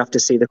going to really have to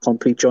see the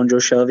complete John Joe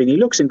Shelby. And he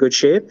looks in good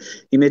shape.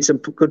 He made some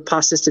good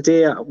passes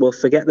today. We'll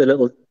forget the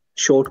little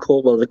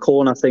the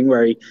corner thing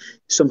where he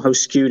somehow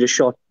skewed a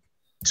shot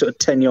sort of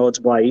 10 yards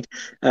wide.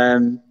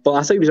 But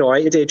I thought he was all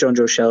right today, John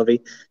Joe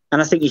Shelby.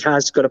 And I think he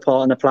has got a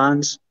part in the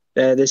plans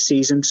this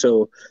season.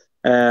 So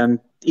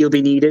he'll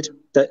be needed.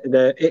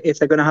 If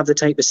they're going to have the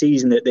type of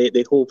season that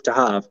they hope to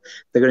have,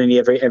 they're going to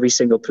need every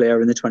single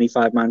player in the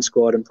 25-man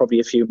squad, and probably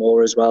a few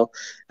more as well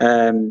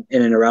in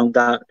and around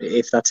that.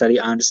 If that's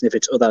Elliot Anderson, if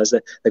it's others,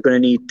 they're going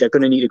to need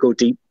to go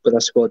deep with their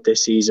squad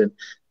this season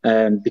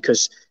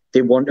because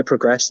they want to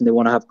progress and they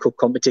want to have cup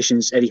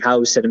competitions. Eddie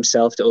Howe said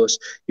himself to us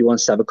he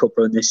wants to have a cup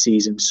run this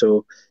season,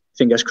 so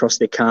fingers crossed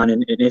they can.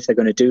 And if they're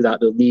going to do that,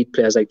 they'll need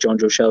players like John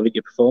Joe Shelby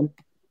to perform.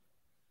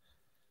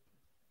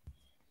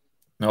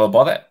 No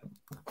bother,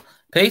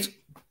 Pete.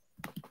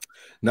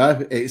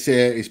 No,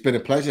 it's been a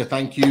pleasure.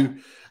 Thank you,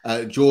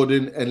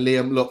 Jordan and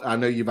Liam. Look, I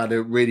know you've had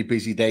a really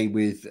busy day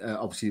with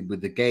obviously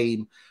with the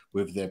game,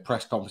 with the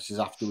press conferences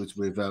afterwards,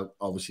 with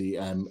obviously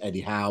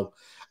Eddie Howe,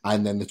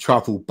 and then the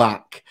travel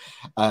back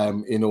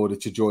in order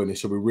to join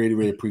us. So we really,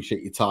 really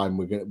appreciate your time.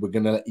 We're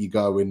gonna let you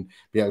go and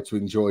be able to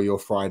enjoy your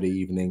Friday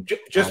evening.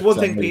 Just one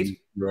thing,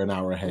 Pete. You're an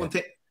hour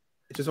ahead.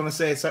 just want to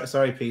say,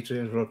 sorry, Peter,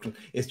 interrupting.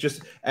 It's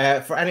just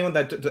for anyone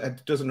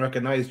that doesn't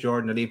recognize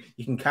Jordan and Liam,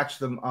 you can catch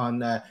them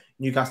on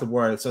Newcastle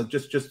World. So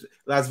just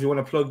lads, if you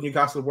want to plug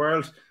Newcastle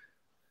World.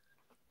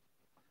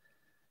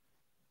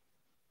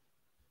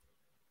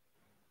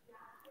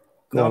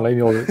 Go on,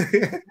 Liam.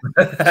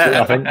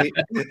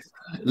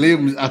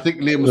 I think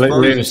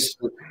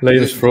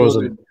Liam's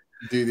frozen.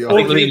 Do the I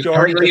think Liam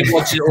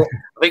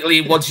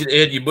wants you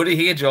to earn your money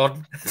here,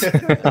 Jordan.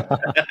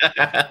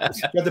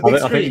 The big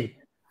screen.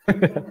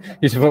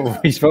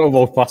 He's photo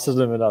more faster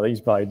than that.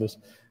 He's behind us.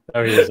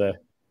 There he is.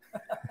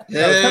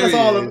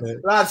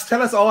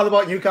 Tell us all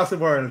about Newcastle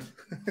World.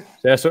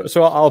 Yeah,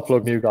 so I'll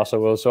plug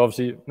Newcastle World. So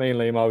obviously, me and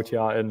Liam out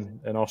here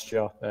in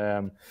Austria.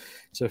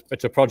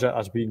 It's a project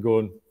that's been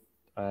going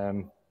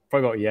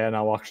probably about a year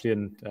now, actually,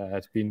 and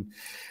it's been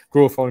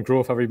growth on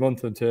growth every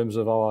month in terms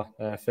of our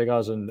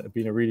figures, and it's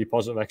been a really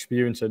positive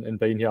experience. And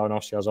being here in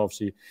Austria is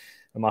obviously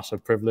a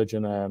massive privilege.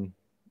 And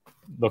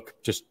look,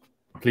 just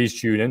please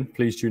tune in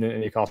to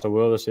Newcastle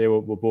World. I say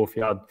we're both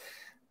here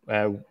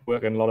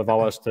working a lot of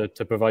hours to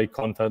provide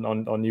content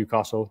on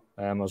Newcastle,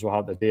 as we'll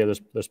have today.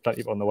 There's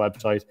plenty on the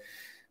website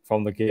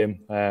from the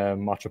game,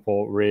 match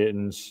report,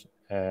 ratings,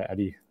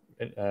 interview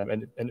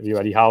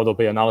Eddie Howe. There'll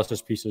be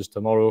analysis pieces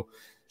tomorrow.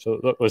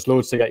 So look, there's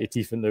loads to get your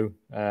teeth into.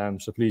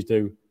 So please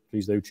do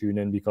tune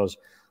in, because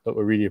look,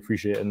 we really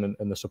appreciate it, and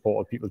the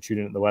support of people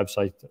tuning in at the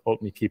website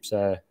ultimately keeps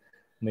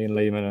me and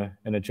Liam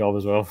in a job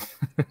as well.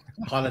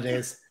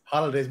 Holidays,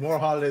 more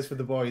holidays for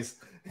the boys.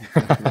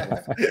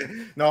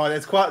 No,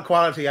 it's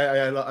quality.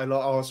 I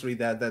always read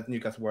that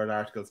Newcastle World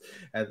articles.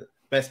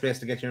 Best place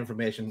to get your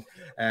information.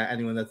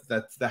 Anyone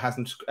that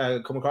hasn't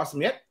come across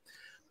them yet.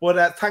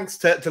 But thanks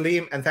to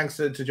Liam, and thanks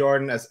to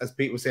Jordan, as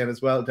Pete was saying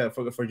as well,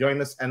 for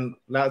joining us. And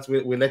lads,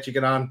 we'll let you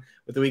get on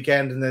with the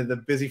weekend and the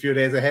busy few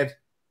days ahead.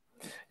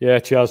 Yeah,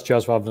 cheers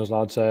for having us,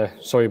 lads.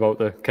 Sorry about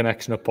the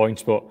connection at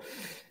points, but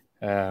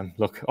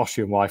look,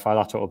 Austrian Wi-Fi,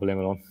 that's what I'll blame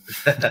it on.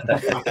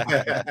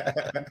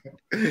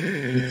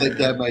 Take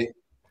care, mate.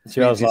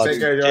 Cheers, lads.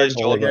 Cheers,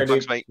 Jordan.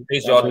 Thanks, mate.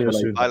 Cheers,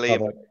 Jordan. Bye,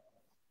 Liam.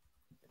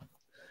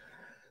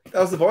 That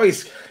was the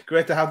boys.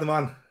 Great to have them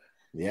on.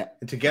 Yeah,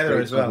 and together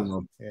as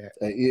well. Yeah.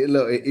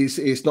 Look,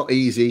 it's not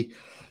easy,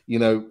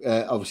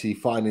 obviously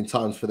finding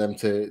times for them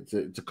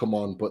to come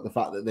on, but the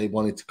fact that they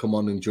wanted to come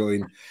on and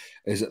join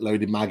is at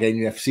Loaded Mag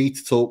NUFC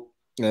to talk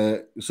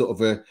sort of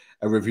a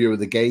review of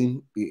the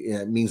game.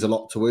 It means a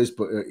lot to us,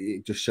 but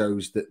it just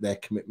shows that their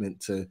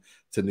commitment to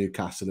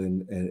Newcastle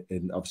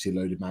and obviously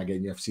Loaded Mag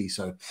NUFC.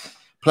 So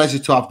pleasure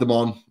to have them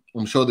on.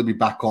 I'm sure they'll be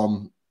back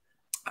on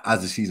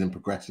as the season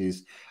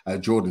progresses.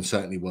 Jordan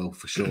certainly will,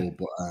 for sure.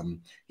 But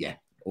yeah,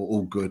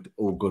 all good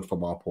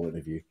from our point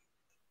of view.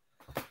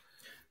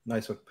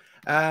 Nice one.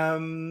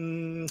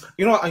 I'm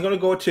going to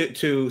go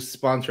to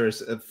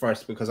sponsors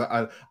first, because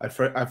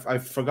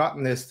I've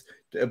forgotten this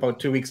about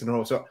 2 weeks in a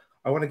row. So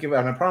I want to give,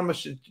 and I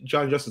promised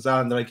John Justice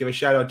Allen that I give a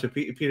shout out to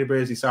Peter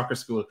Beardsley Soccer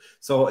School.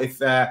 So if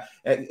I'm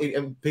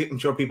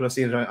sure people have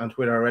seen it on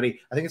Twitter already.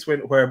 I think it's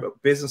where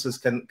businesses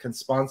can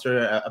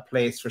sponsor a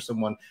place for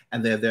someone,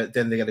 and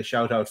then they get a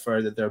shout out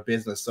for their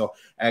business. So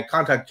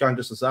contact John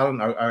Justice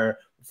Allen or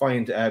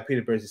find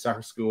Peter Beardsley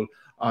Soccer School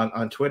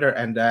on Twitter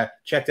and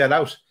check that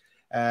out.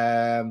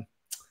 Yeah,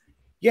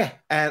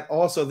 and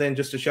also then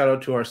just a shout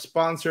out to our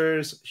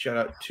sponsors. Shout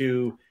out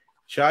to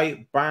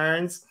Chai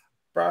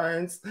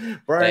Barnes.com.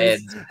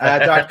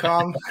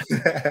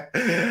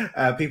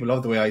 People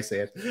love the way I say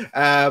it.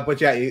 But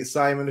yeah,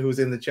 Simon, who's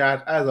in the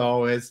chat as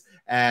always,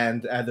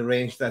 and the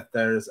range that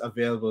there's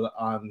available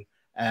on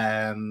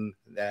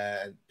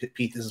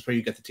Pete, this is where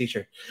you get the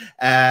t-shirt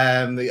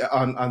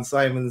on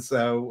Simon's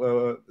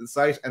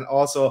site, and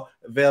also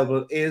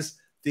available is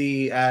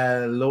the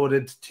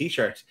loaded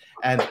t-shirt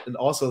and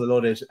also the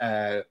loaded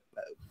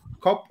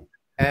cup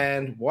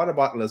and water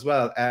bottle as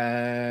well.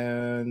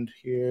 And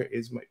here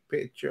is my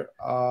picture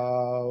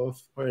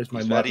of, where's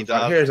my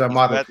model? Here's our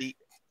model.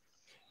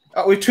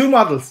 Oh, we have two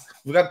models.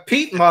 We've got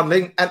Pete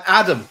modeling and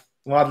Adam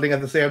modeling at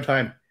the same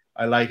time.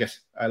 I like it.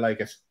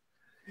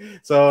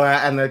 So,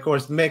 and of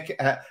course, Mick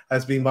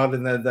has been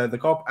modeling the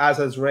cup, as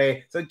has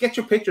Ray. So get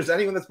your pictures.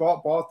 Anyone that's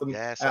bought them,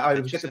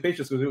 I'll get the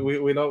pictures, because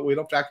we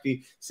love to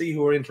actually see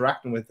who we're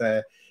interacting with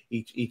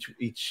each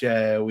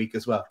week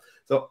as well.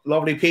 So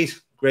lovely, Pete.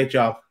 Great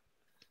job.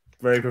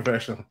 Very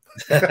professional.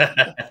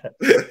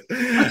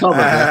 That's all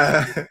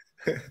right.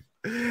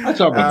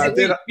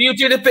 You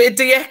did a bit of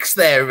DX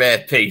there,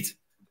 Pete.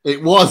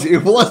 It was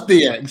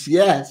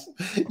DX.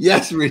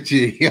 Yes,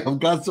 Richie. I'm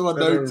glad someone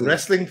noticed.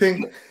 Wrestling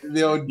thing.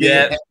 The old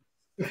DX,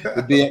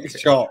 the DX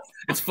chop.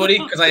 It's funny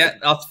because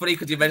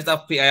you mentioned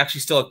that, Pete. I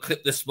actually saw a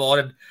clip this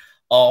morning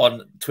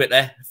on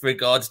Twitter for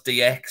regards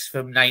DX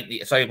from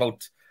 20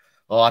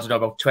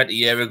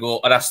 years ago,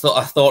 and I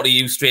thought of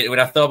you straight away.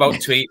 I thought about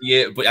tweeting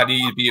you, but I knew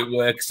you'd be at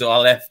work, so I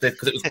left it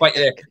because it was quite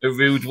a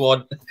rude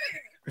one.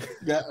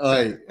 Yeah,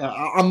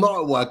 I'm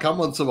not at work.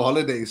 I'm on some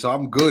holiday, so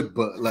I'm good.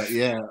 But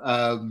yeah,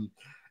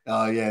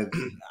 I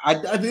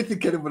didn't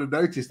think anyone would have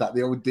noticed that,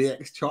 the old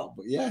DX chop,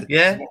 but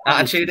yeah,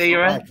 attitude, are you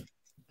right?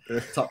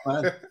 Top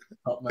man.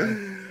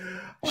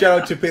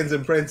 Shout out to Pins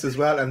and Prints as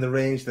well, and the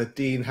range that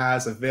Dean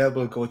has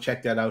available. Go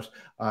check that out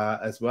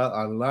as well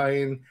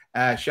online.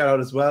 Shout out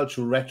as well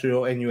to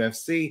Retro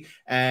NUFC,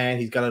 and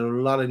he's got a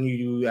lot of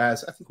new. I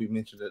think we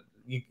mentioned it.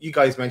 You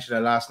guys mentioned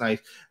it last night.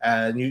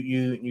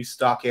 New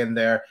stock in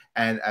there,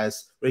 and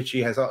as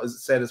Richie has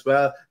said as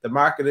well, the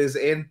market is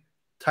in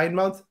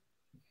Tynemouth.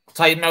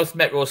 Tynemouth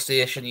Metro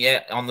Station,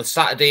 yeah, on the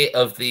Saturday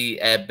of the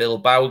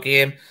Bilbao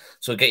game.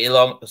 So get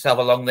yourself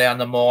along there in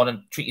the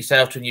morning. Treat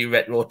yourself to a new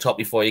retro top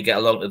before you get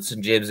along to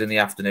St. James in the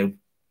afternoon.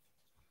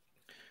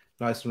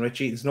 Nice one,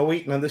 Richie. There's no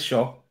eating on this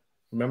show.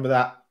 Remember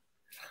that.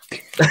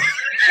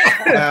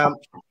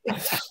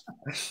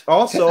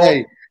 Also,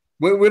 hey,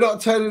 we're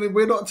not turning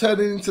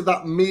into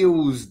that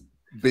meals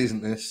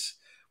business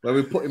where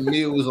we're putting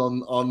meals on.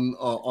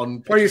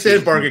 What are you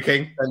saying, Burger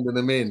King? Sending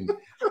them in.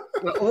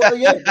 Well,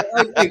 yeah,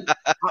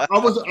 I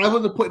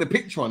wasn't putting a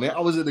picture on it.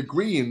 I was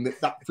agreeing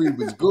that food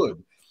was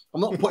good. I'm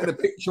not putting a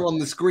picture on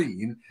the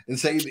screen and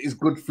saying it's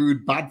good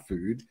food, bad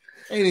food.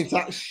 Ain't into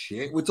that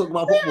shit. We're talking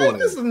about football.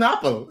 This is an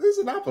apple. This is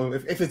an apple.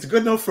 If it's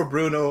good enough for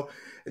Bruno,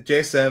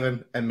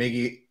 J7, and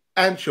Miggy,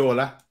 and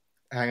Shola.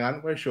 Hang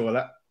on, where's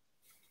Shola?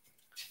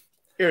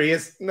 Here he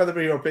is. Another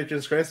video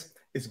pictures, Chris.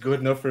 It's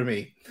good enough for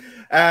me.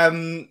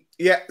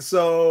 Yeah,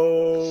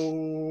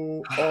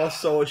 so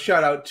also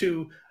shout out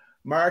to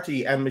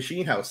Marty and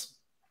Machine House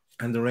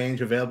and the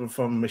range available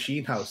from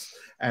Machine House.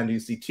 And you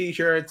see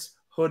t-shirts,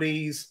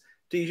 hoodies,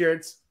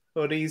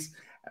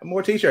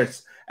 more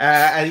t-shirts.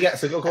 And yeah,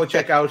 so go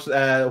check out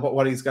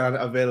what he's got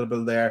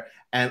available there.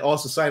 And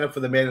also sign up for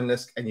the mailing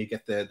list and you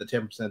get the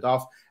 10%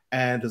 off.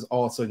 And there's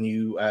also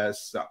new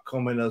stock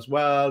coming as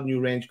well. New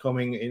range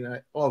coming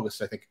in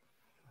August, I think.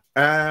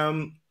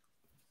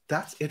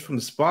 That's it from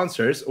the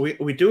sponsors.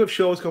 We do have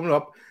shows coming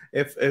up.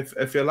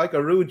 If you like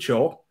a Rude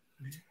show,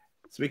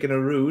 speaking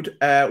of Rude,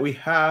 we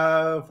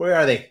have, where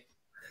are they?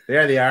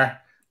 There they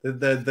are.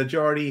 The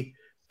Geordie,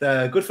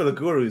 the Good for the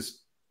Gurus.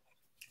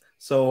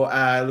 So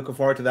looking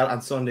forward to that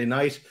on Sunday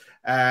night.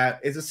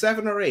 Is it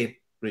 7 or 8,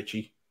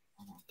 Richie?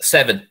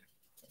 7.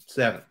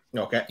 7.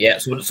 Okay. Yeah.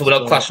 So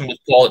without clashing with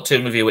Paul at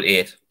Toon Review at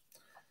 8.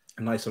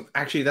 Nice one.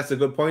 Actually, that's a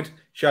good point.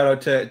 Shout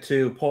out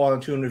to Paul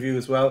and Toon Review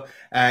as well.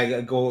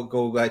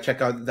 Go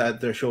check out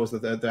their shows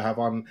that they have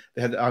on.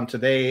 They had on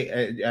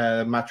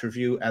today, Match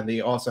Review, and they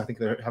also, I think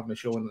they're having a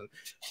show and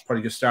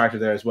probably just started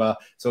there as well.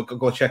 So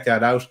go check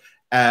that out.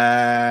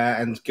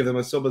 And give them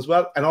a sub as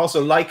well, and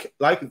also like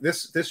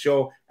this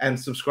show and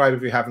subscribe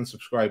if you haven't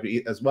subscribed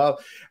as well.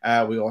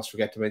 We always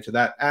forget to mention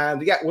that,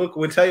 and yeah, we'll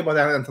tell you about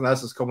anything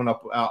else that's coming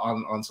up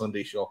on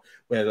Sunday's show.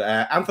 Well,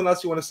 anything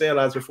else you want to say,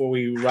 lads, before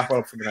we wrap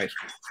up for the night?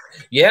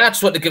 Yeah, I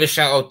just want to give a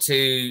shout out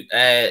to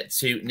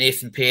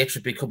Nathan Page for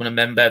becoming a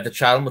member of the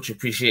channel. Much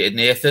appreciated,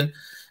 Nathan.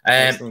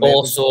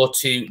 Also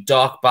to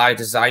Dark by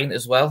Design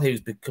as well, who's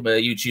become a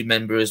YouTube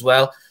member as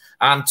well.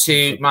 And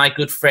to my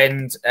good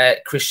friend,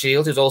 Chris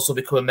Shields, who's also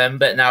become a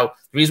member. Now,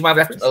 the reason why I've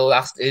left it to the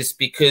last is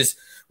because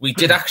we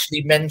did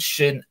actually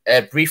mention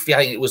briefly,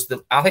 I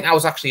think I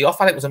was actually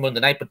off. I think it was a Monday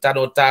night, but Dan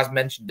or Daz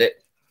mentioned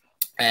it.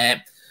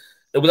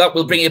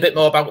 We'll bring you a bit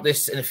more about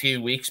this in a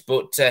few weeks.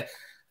 But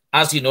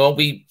as you know,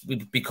 we've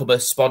become a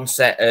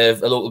sponsor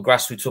of a local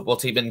grassroots football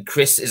team, and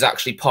Chris is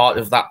actually part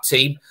of that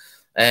team.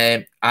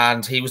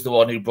 And he was the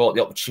one who brought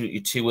the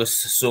opportunity to us.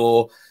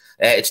 So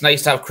it's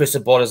nice to have Chris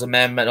aboard as a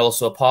member and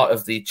also a part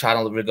of the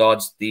channel that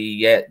regards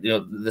the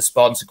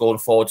sponsor going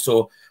forward.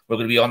 So we're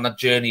going to be on that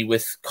journey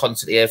with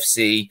Concert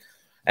AFC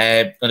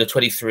under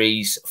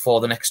 23s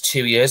for the next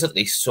 2 years at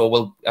least.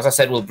 So as I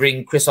said, we'll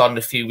bring Chris on in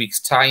a few weeks'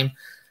 time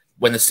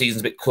when the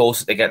season's a bit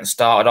closer to getting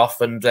started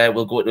off, and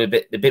we'll go into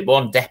a bit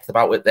more in depth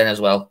about it then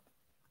as well.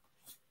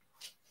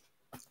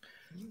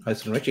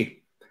 Nice and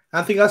Richie.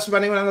 Anything else from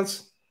anyone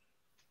else?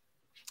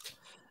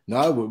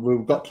 No,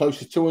 we've got close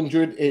to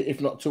 200, if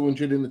not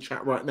 200 in the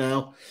chat right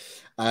now.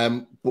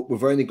 But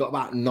we've only got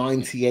about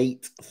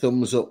 98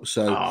 thumbs up.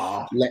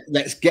 So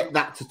let's get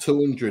that to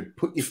 200.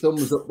 Put your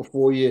thumbs up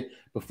before you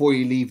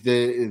leave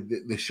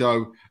the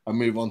show and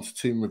move on to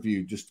Toon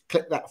Review. Just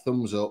click that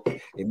thumbs up.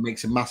 It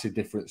makes a massive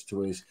difference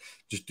to us.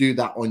 Just do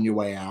that on your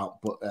way out.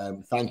 But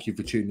thank you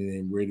for tuning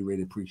in. Really,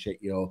 really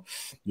appreciate your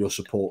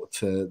support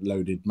to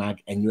Loaded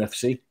Mag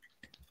NUFC.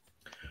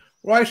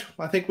 Right,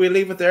 I think we'll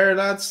leave it there,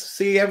 lads.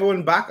 See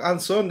everyone back on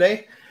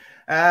Sunday.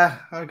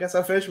 I guess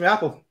I'll finish my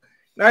apple.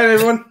 Night,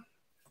 everyone.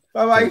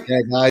 Bye-bye.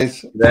 Okay,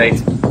 guys. Good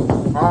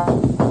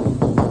night.